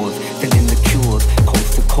the cause. Selling the cures,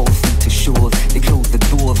 coast to coast, sea to shores. They close the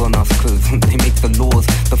doors on us cause they make the laws.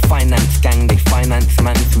 The finance gang, they finance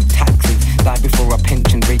man through taxes. Die before our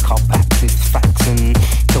pension, break our axis, faxing.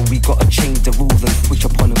 So we gotta change the rules and switch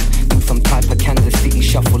upon them. Do some type of Kansas City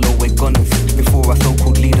shuffle or we're goners. Before our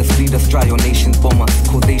so-called leaders lead us dry, our nations bomb us.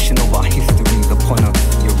 Causation of our histories upon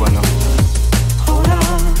us, you runner. Hold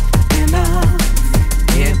up, enough.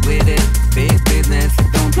 Get with it, big business.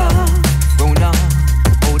 Don't bluff. Grown up,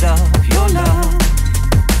 hold up Your love.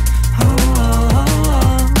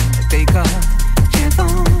 take a Chance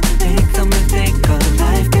on. Make a mistake, 'cause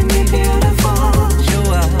life can be beautiful. show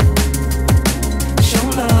up. Show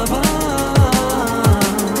love.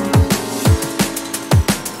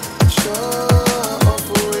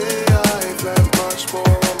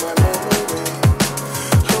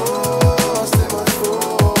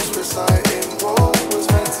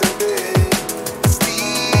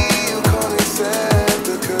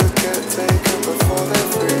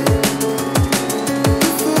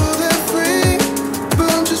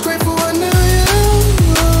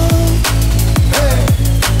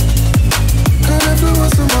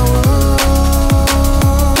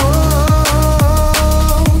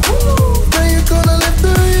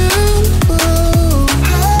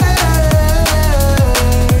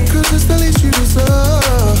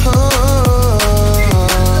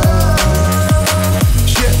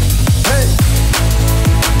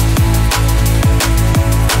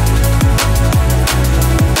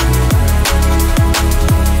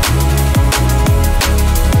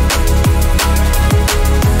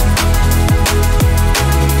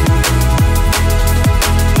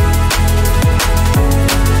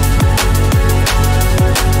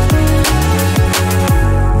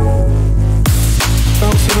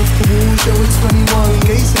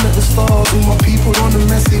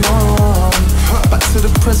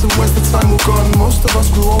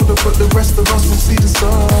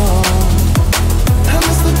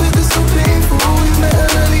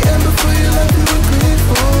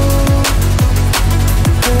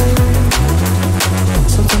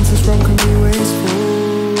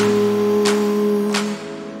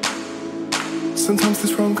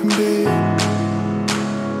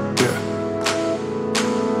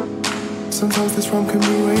 Sometimes this rum can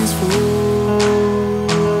be wasteful.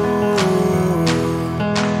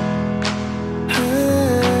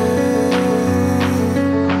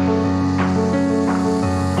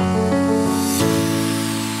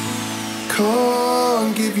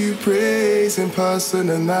 Can't give you praise in person,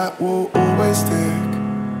 and that will always stick.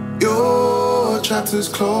 Your chapter's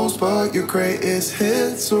closed, but your greatest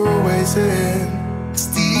hits are always in.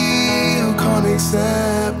 Still can't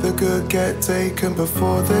accept the good get taken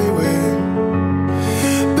before they win.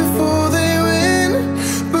 Before they win,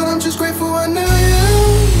 but I'm just grateful I knew you.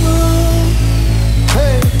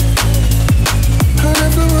 Hey, I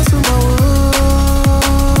never was in my world.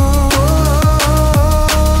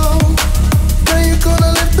 Now you're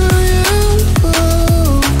gonna live through you.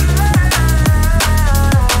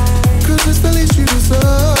 'Cause it's the least you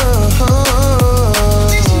deserve.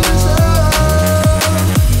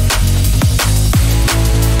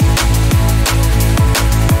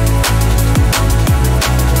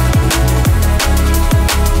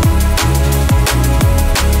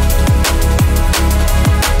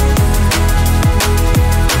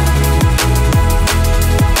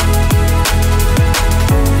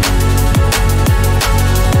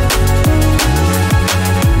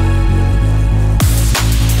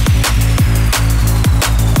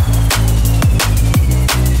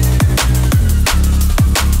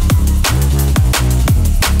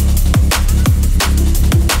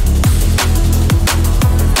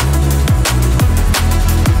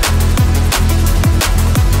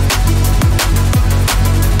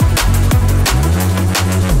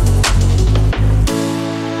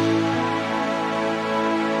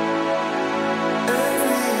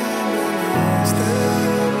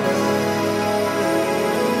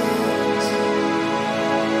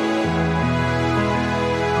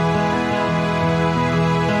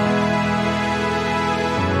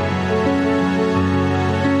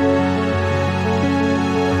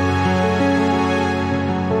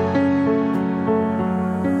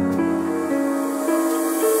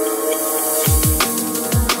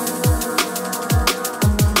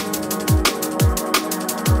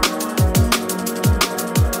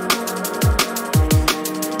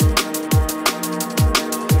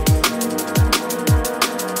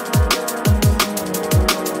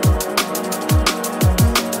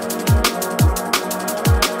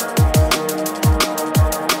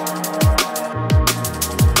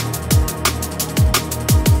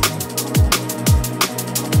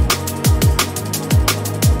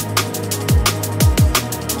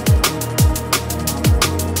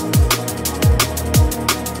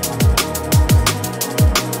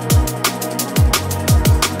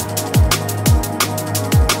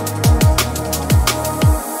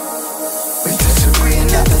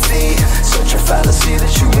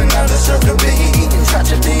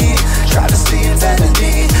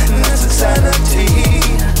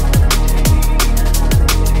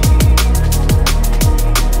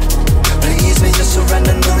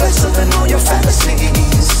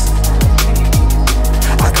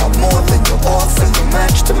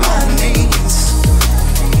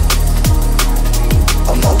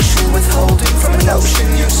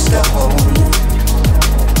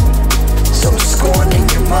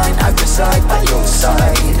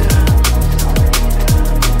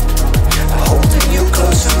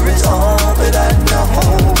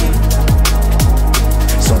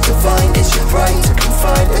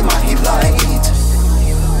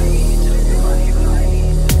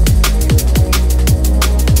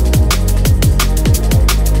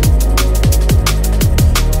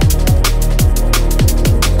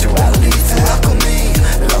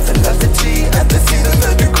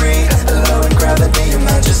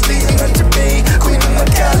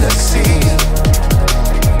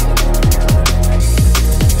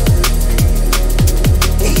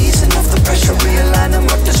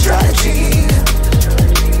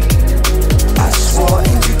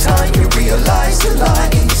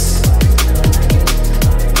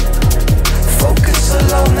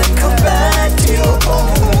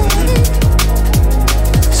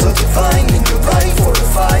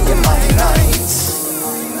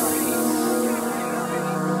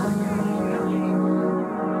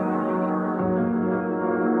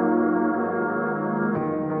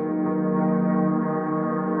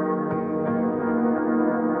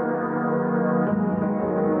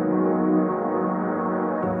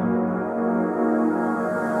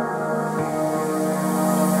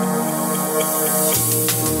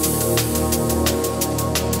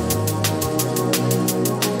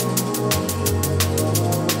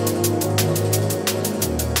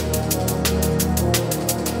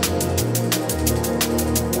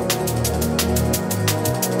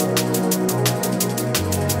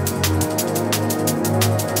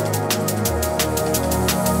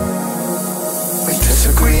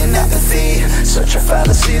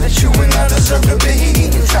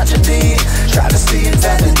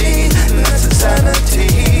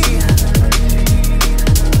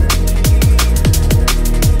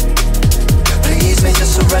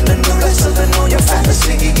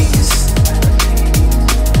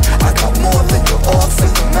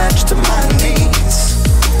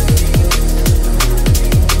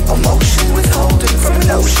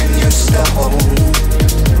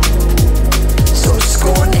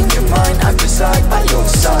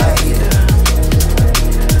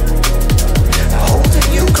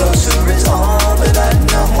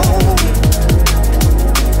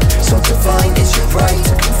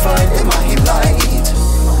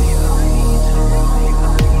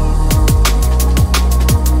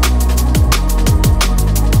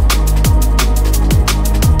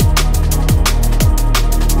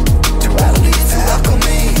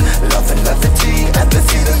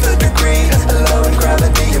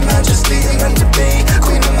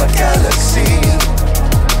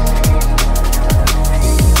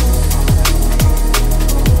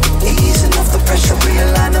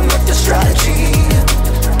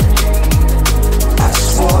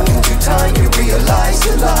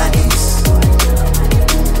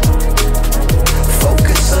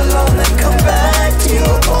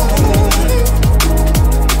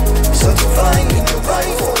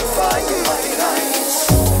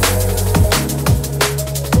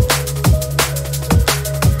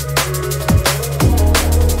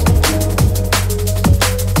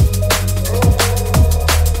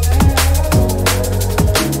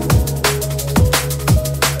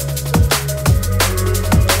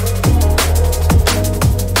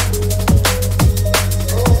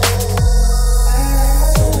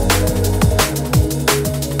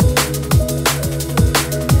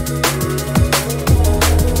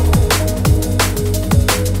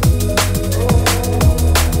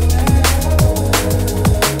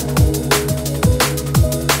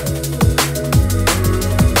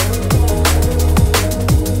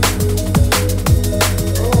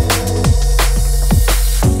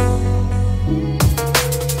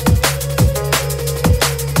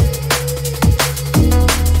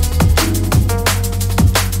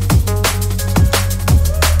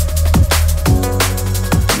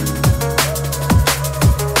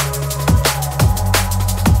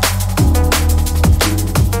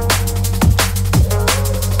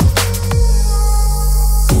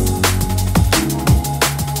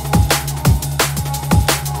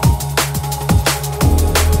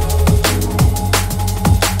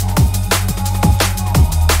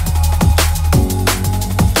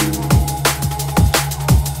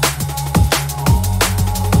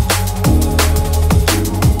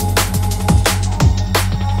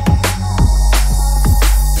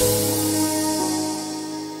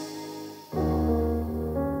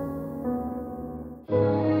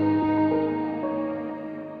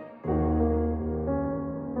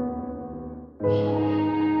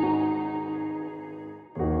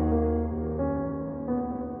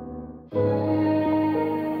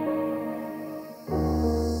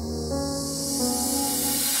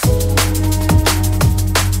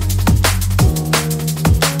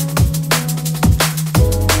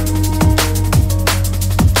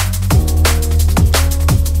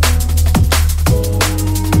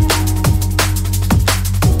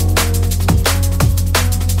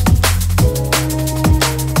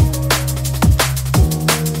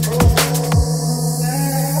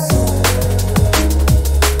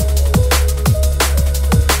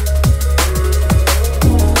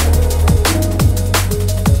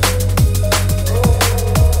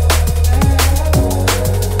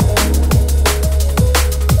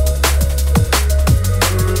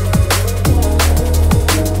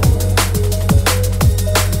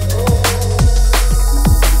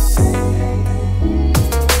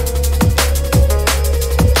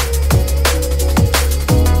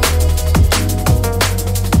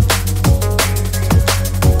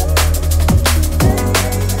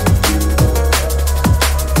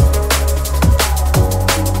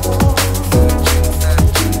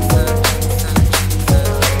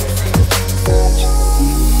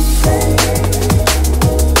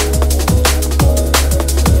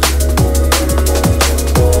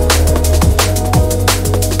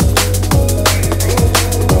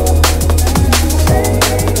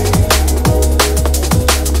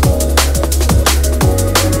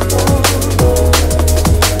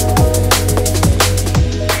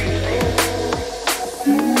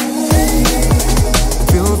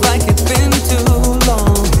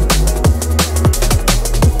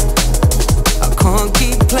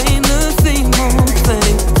 playing the same old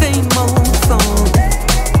thing, same old song.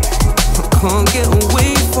 I can't get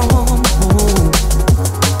away from home.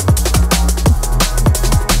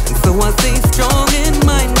 And so I stay strong in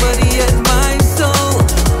mind, body and my soul.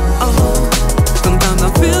 Oh, sometimes I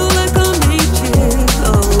feel like I'm ages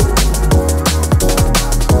old.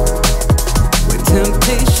 With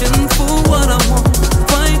temptation for what I want,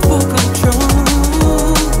 fight for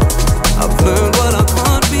control. I've learned what I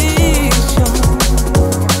can't be shown.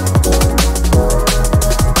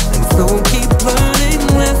 And so keep learning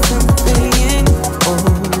lessons, saying, oh,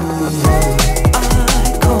 I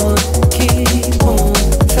can't keep on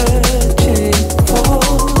searching for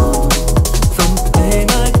something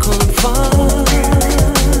I can't find.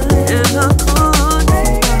 And I can't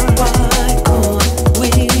see why can't we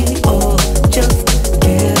all just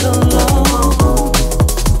get along?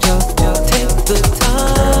 Just take the time.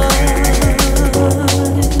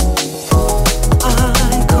 I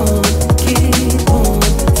can't keep on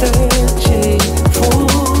searching for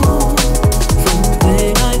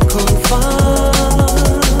something I can't find.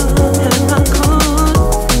 And I can't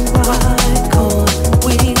see why can't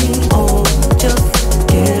we all just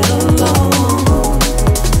get along?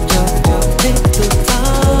 Just take the time.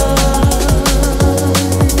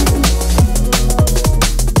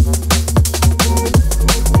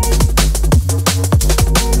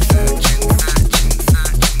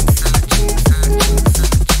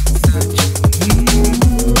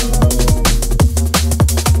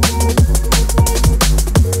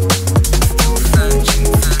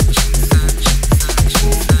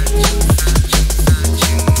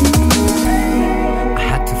 I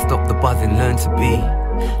had to stop the buzzing, learn to be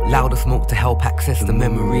louder smoke to help access the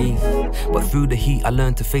memories. But through the heat I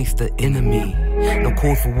learned to face the enemy. No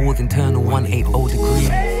cause for wars, internal 180 degrees.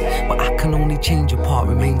 But I can only change, a part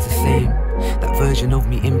remains the same. That version of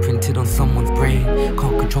me imprinted on someone's brain.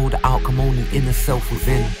 Can't control the outcome, only inner self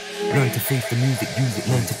within. Learn to face the music, use it,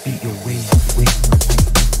 learn to beat your way.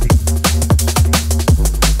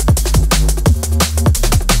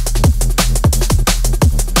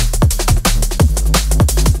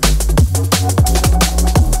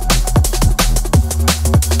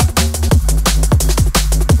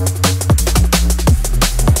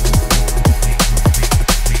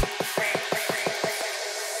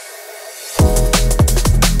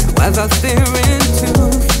 As I stare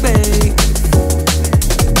into space,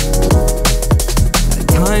 at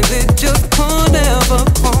times it just can't ever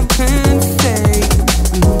compensate.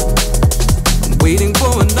 I'm waiting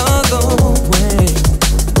for another way.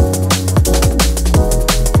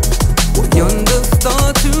 What yonder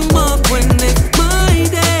star to mark when it's my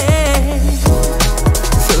day?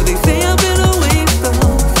 So they say I've been a waste of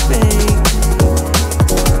space.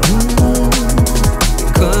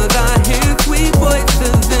 Because I hear sweet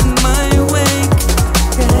voices in my wake.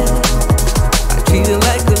 Yeah. I treat it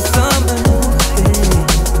like a summer day.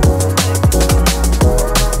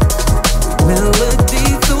 Melody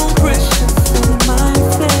so precious in my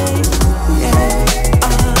face. Yeah.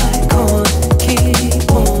 I can't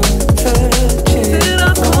keep on searching.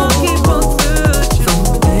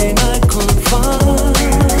 Something I can't find.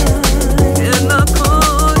 And I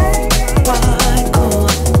can't. Why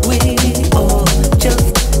can't we all just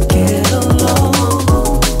get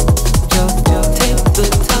along? Just take the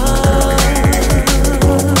time.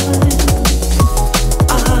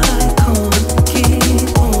 I can't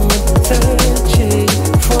keep on searching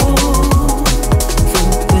for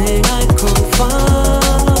something I can't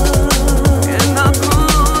find. And I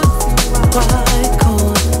can't. Why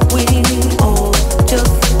can't we all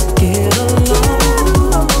just get along?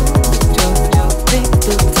 Just take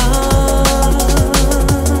the time.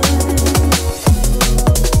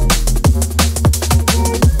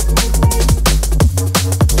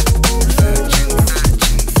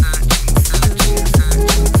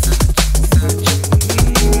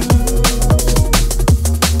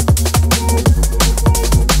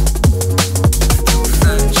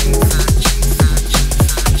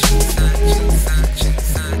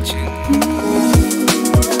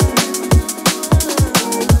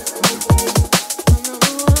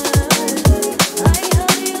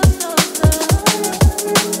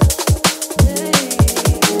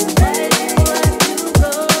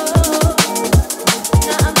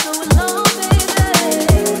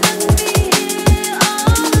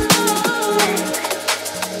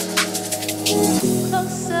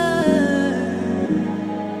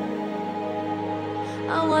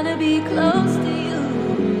 I wanna be close to you.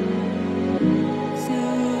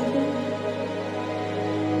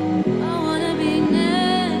 I wanna be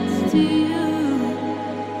next to you.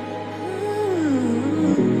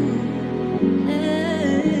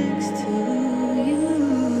 Next to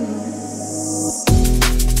you.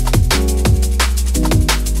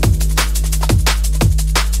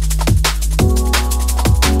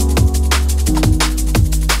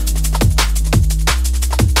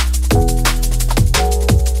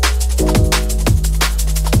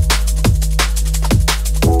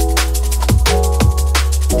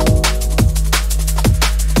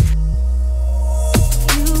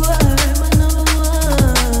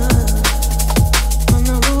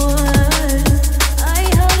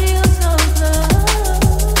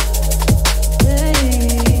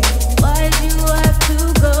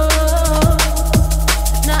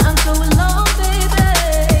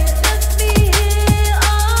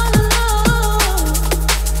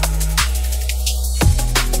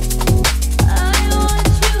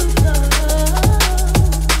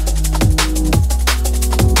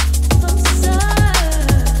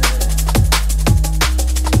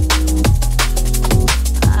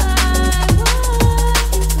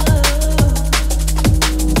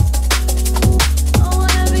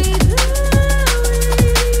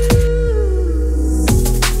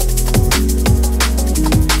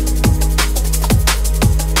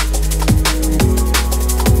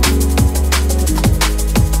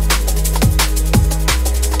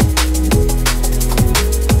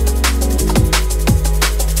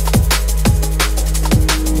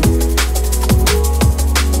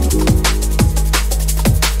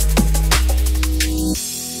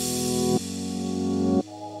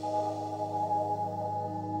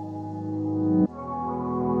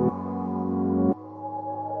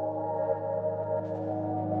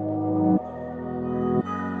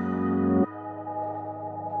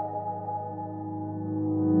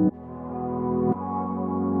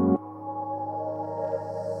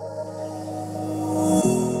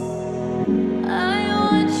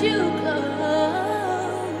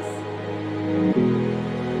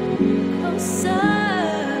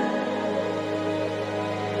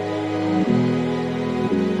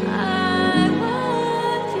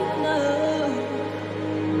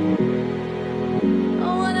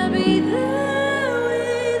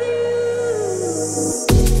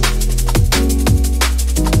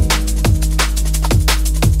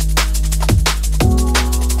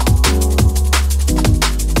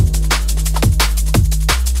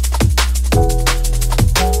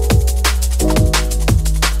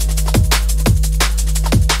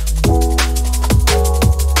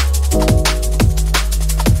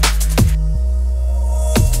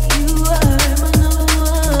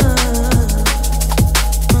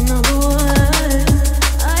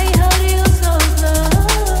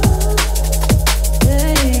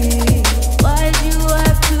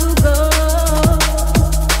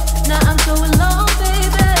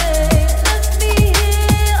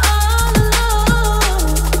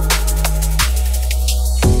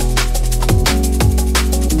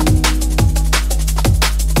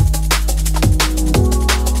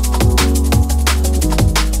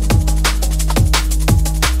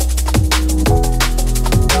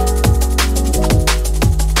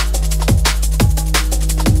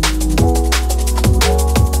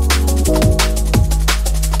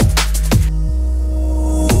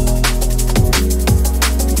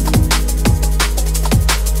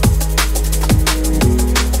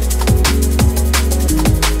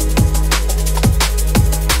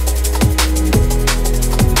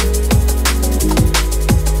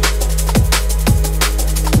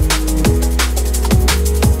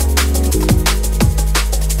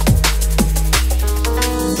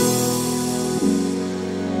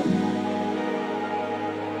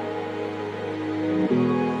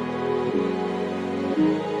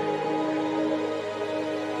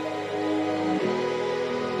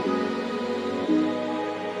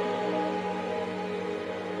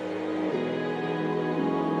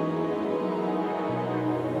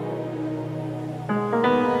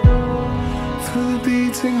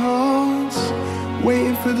 beating hearts,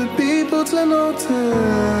 waiting for the people to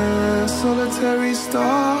notice. Solitary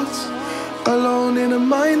starts, alone in a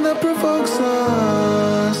mind that provokes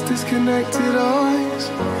us. Disconnected eyes,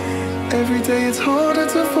 every day it's harder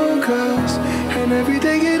to focus, and every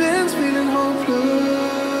day it ends feeling hopeless.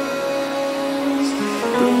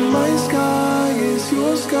 But my sky is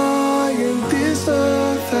your sky, and this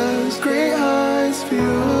earth has great heights for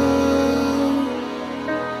you.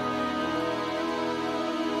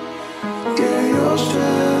 Yeah, your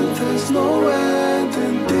strength has no end,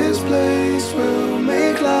 and this place will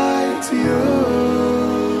make light to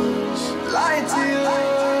yours. Light to you, light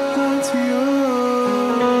to you.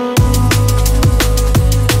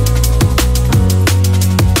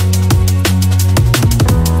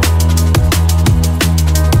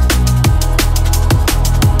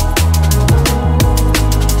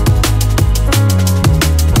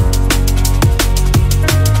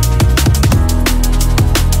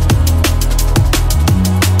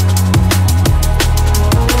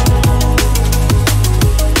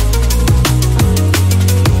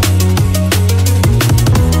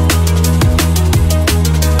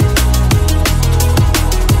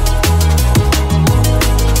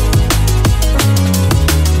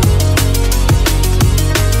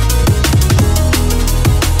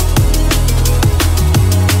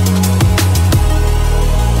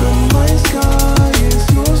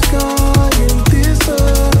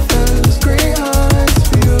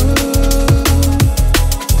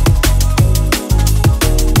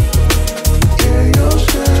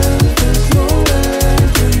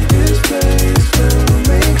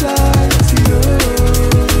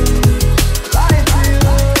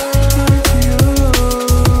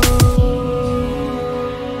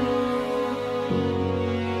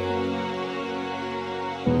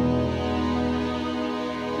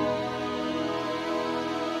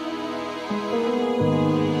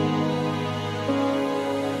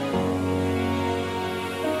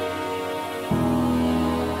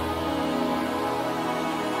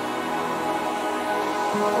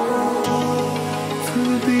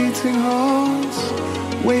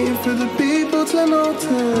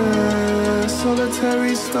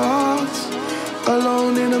 Solitary starts,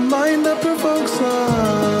 alone in a mind that provokes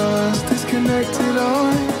us. Disconnected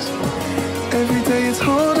eyes, every day it's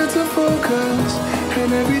harder to focus,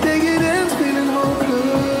 and every day it ends feeling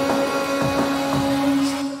hopeless.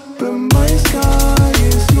 But my sky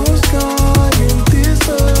is your sky, and this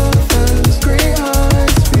earth has great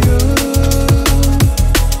heights for you.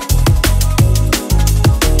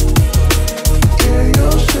 Yeah,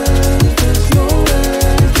 your strength has no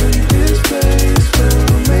end, and this place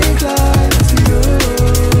will make light to you.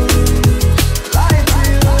 Light to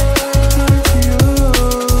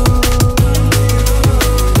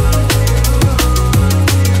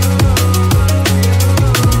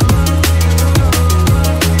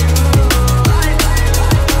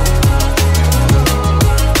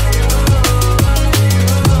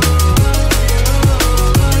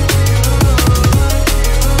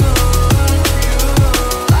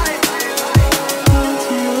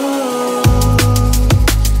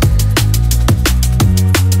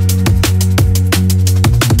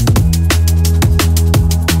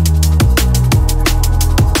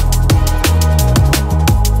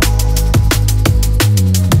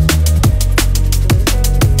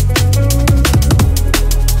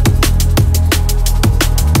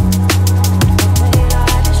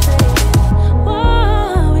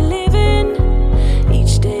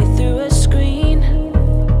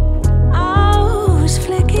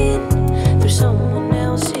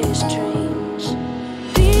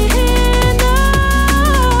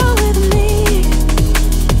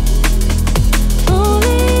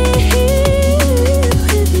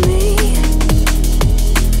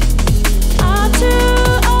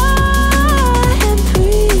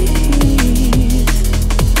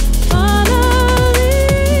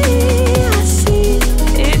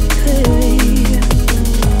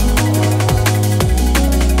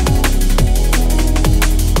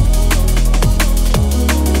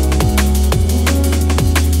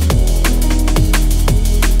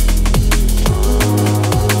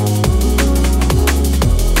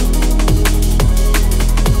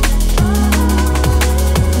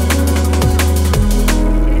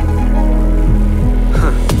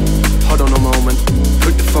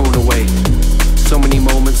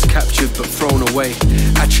but thrown away.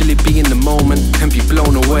 Actually be in the moment and be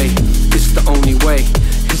blown away. It's the only way,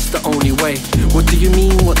 it's the only way. What do you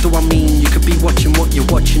mean, what do I mean? You could be watching what you're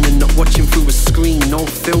watching and not watching through a screen. No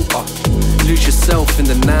filter, lose yourself in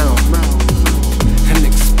the now and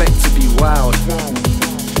expect to be wild.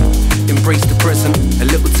 Embrace the present, a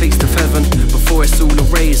little taste of heaven before it's all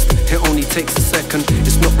erased. It only takes a second,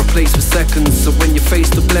 it's not replaced with seconds. So when you're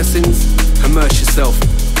faced with blessings, immerse yourself.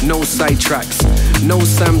 No sidetracks, no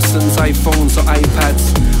Samsungs, iPhones or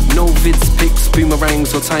iPads, no vids, pics,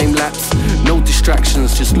 boomerangs or time-lapse. No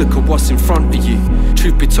distractions, just look at what's in front of you.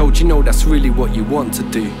 Truth be told, you know that's really what you want to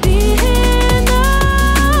do.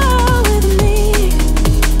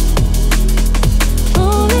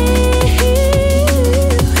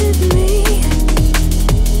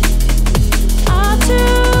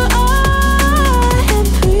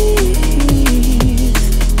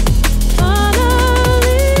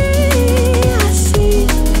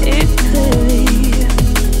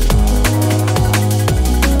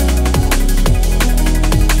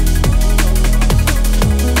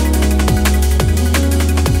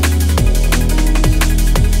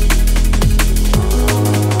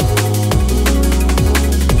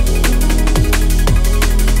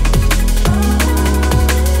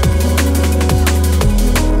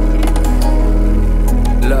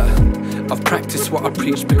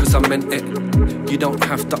 Because I meant it. You don't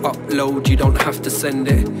have to upload, you don't have to send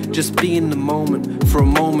it. Just be in the moment. For a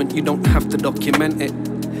moment, you don't have to document it.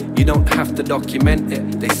 You don't have to document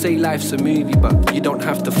it. They say life's a movie, but you don't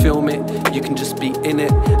have to film it. You can just be in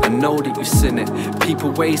it and know that you've seen it.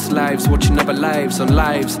 People waste lives watching other lives on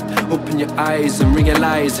lives. Open your eyes and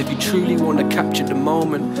realize if you truly want to capture the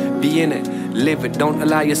moment, be in it, live it. Don't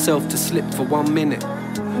allow yourself to slip for 1 minute.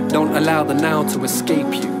 Don't allow the now to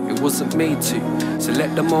escape you. It wasn't made to. So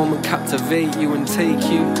let the moment captivate you and take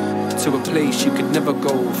you to a place you could never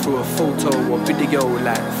go through a photo or video.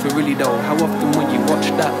 Like, for really though, how often will you watch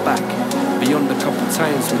that back? Beyond a couple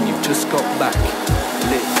times when you've just got back.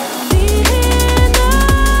 Lit.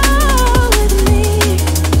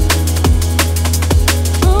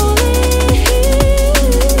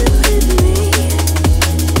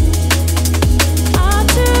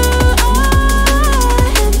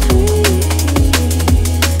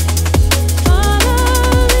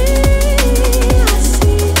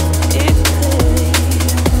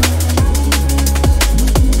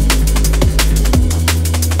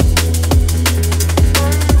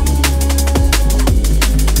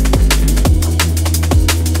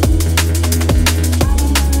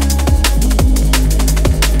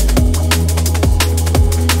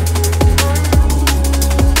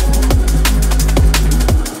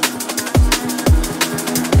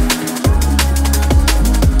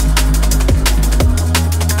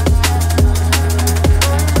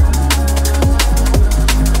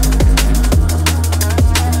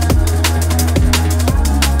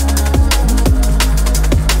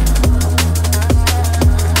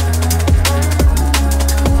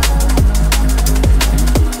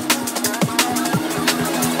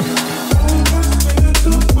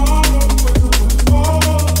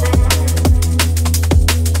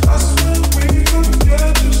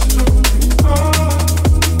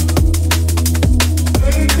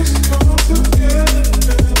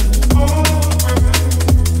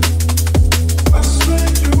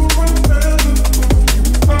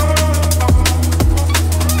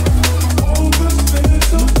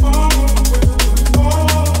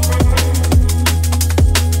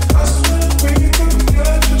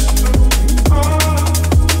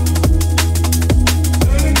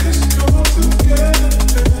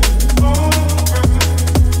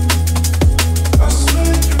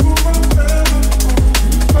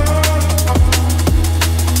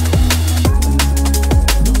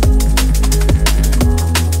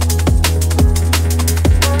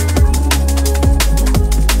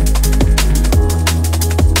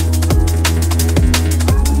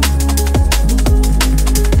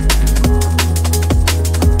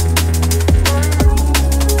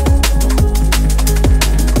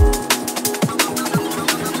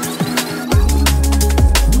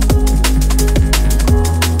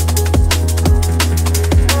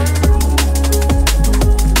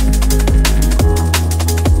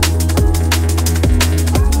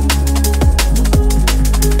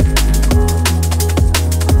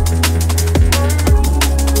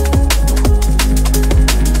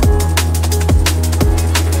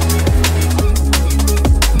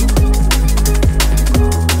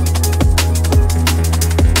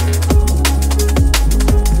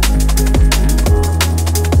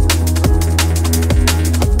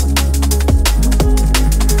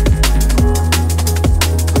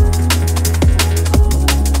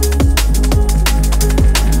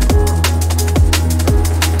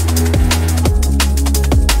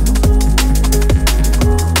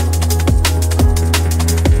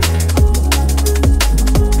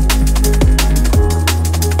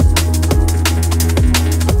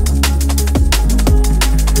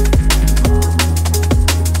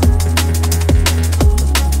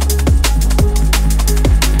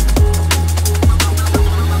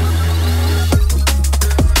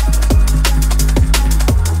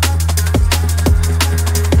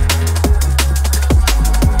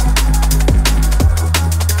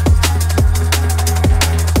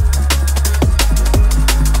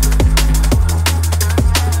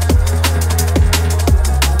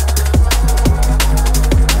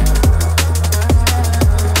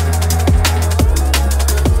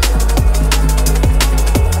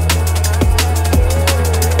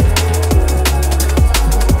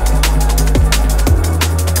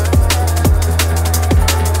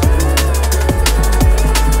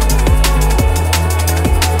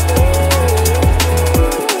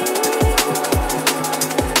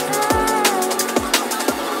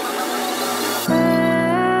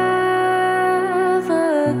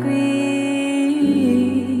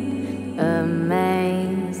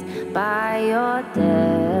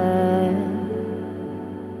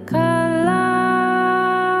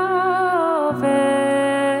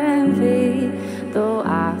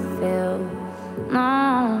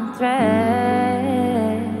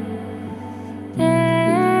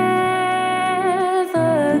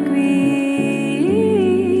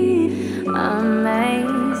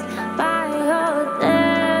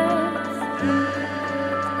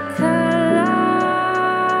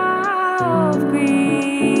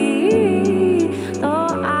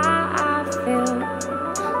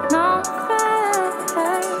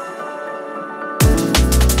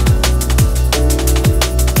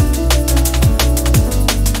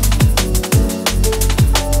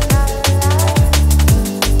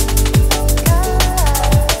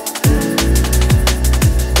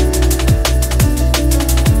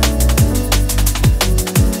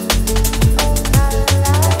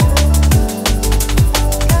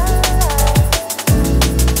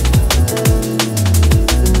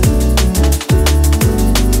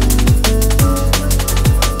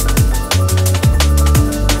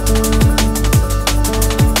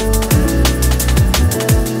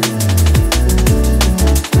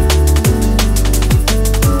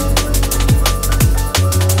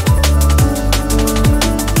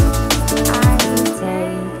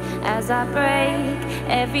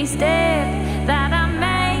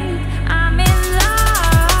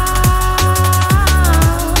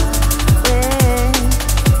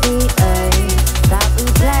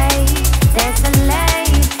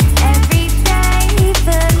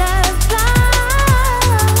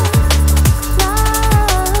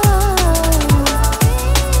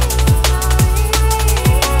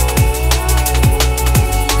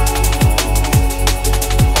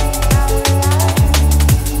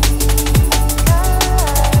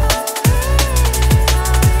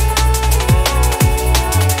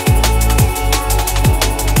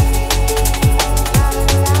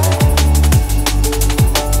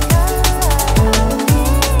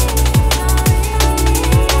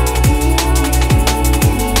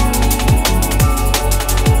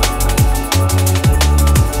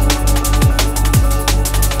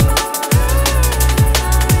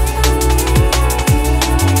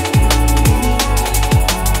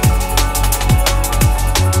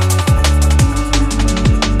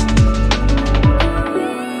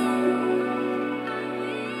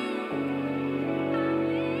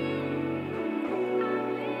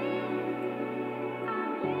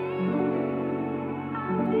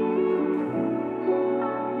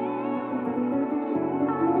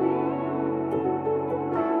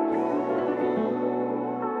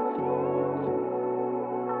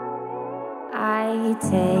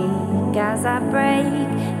 take as I break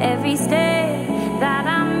every step that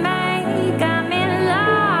I make. I'm in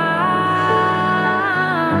love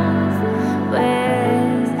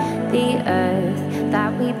with the earth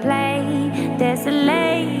that we play,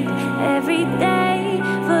 desolate every day,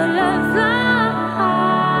 full of love.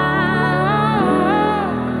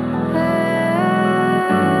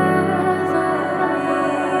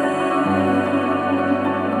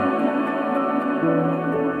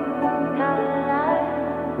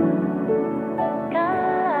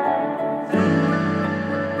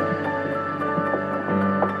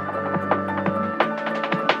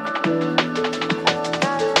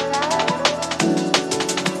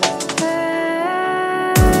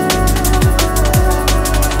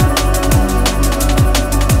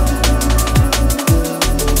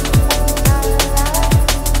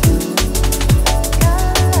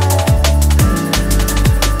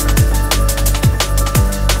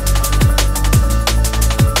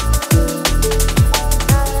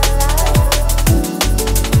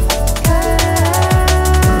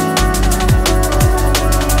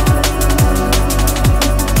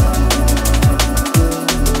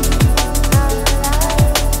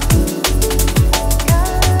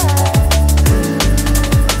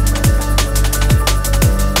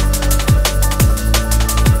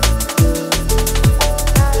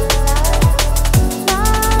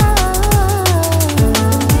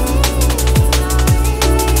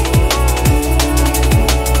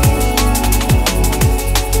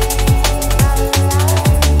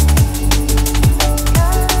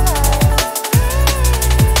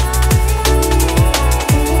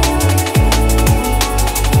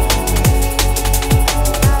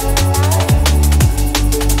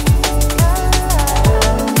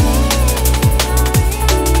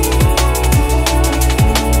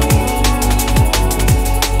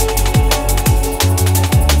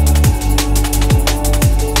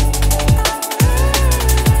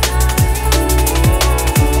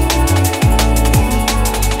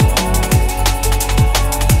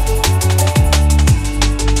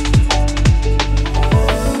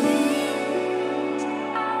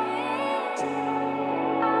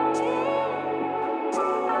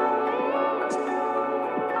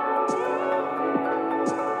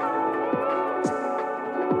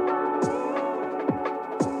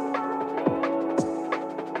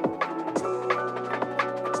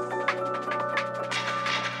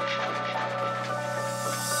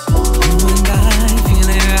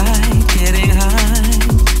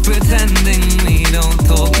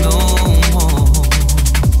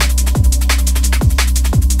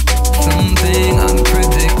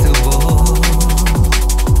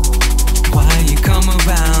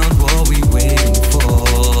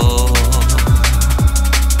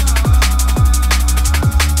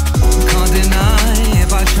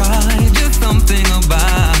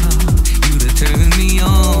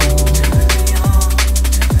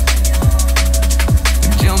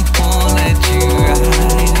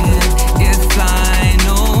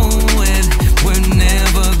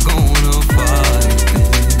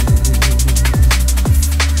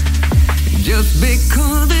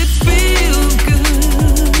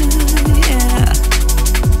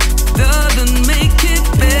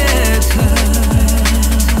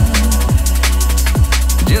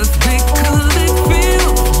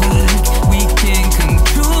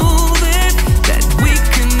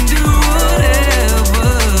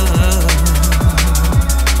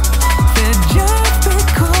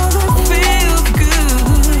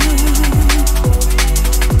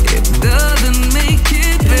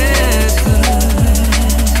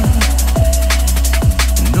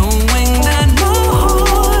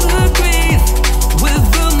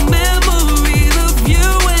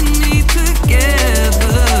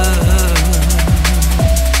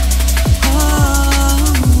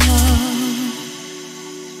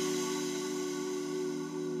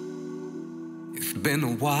 been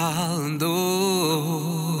a while and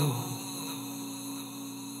oh,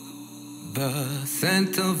 the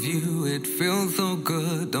scent of you, it feels so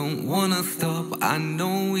good. Don't wanna stop, I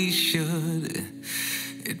know we should.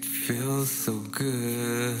 It feels so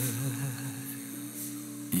good.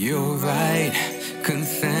 You're right,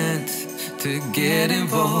 consent to get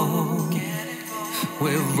involved.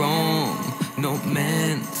 We're wrong, not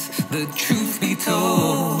meant, the truth be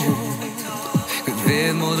told. Cause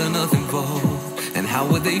there's more than us involved. And how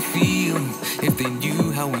would they feel if they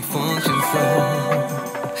knew how we function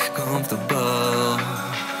so comfortable?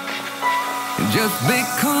 And just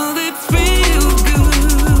because it's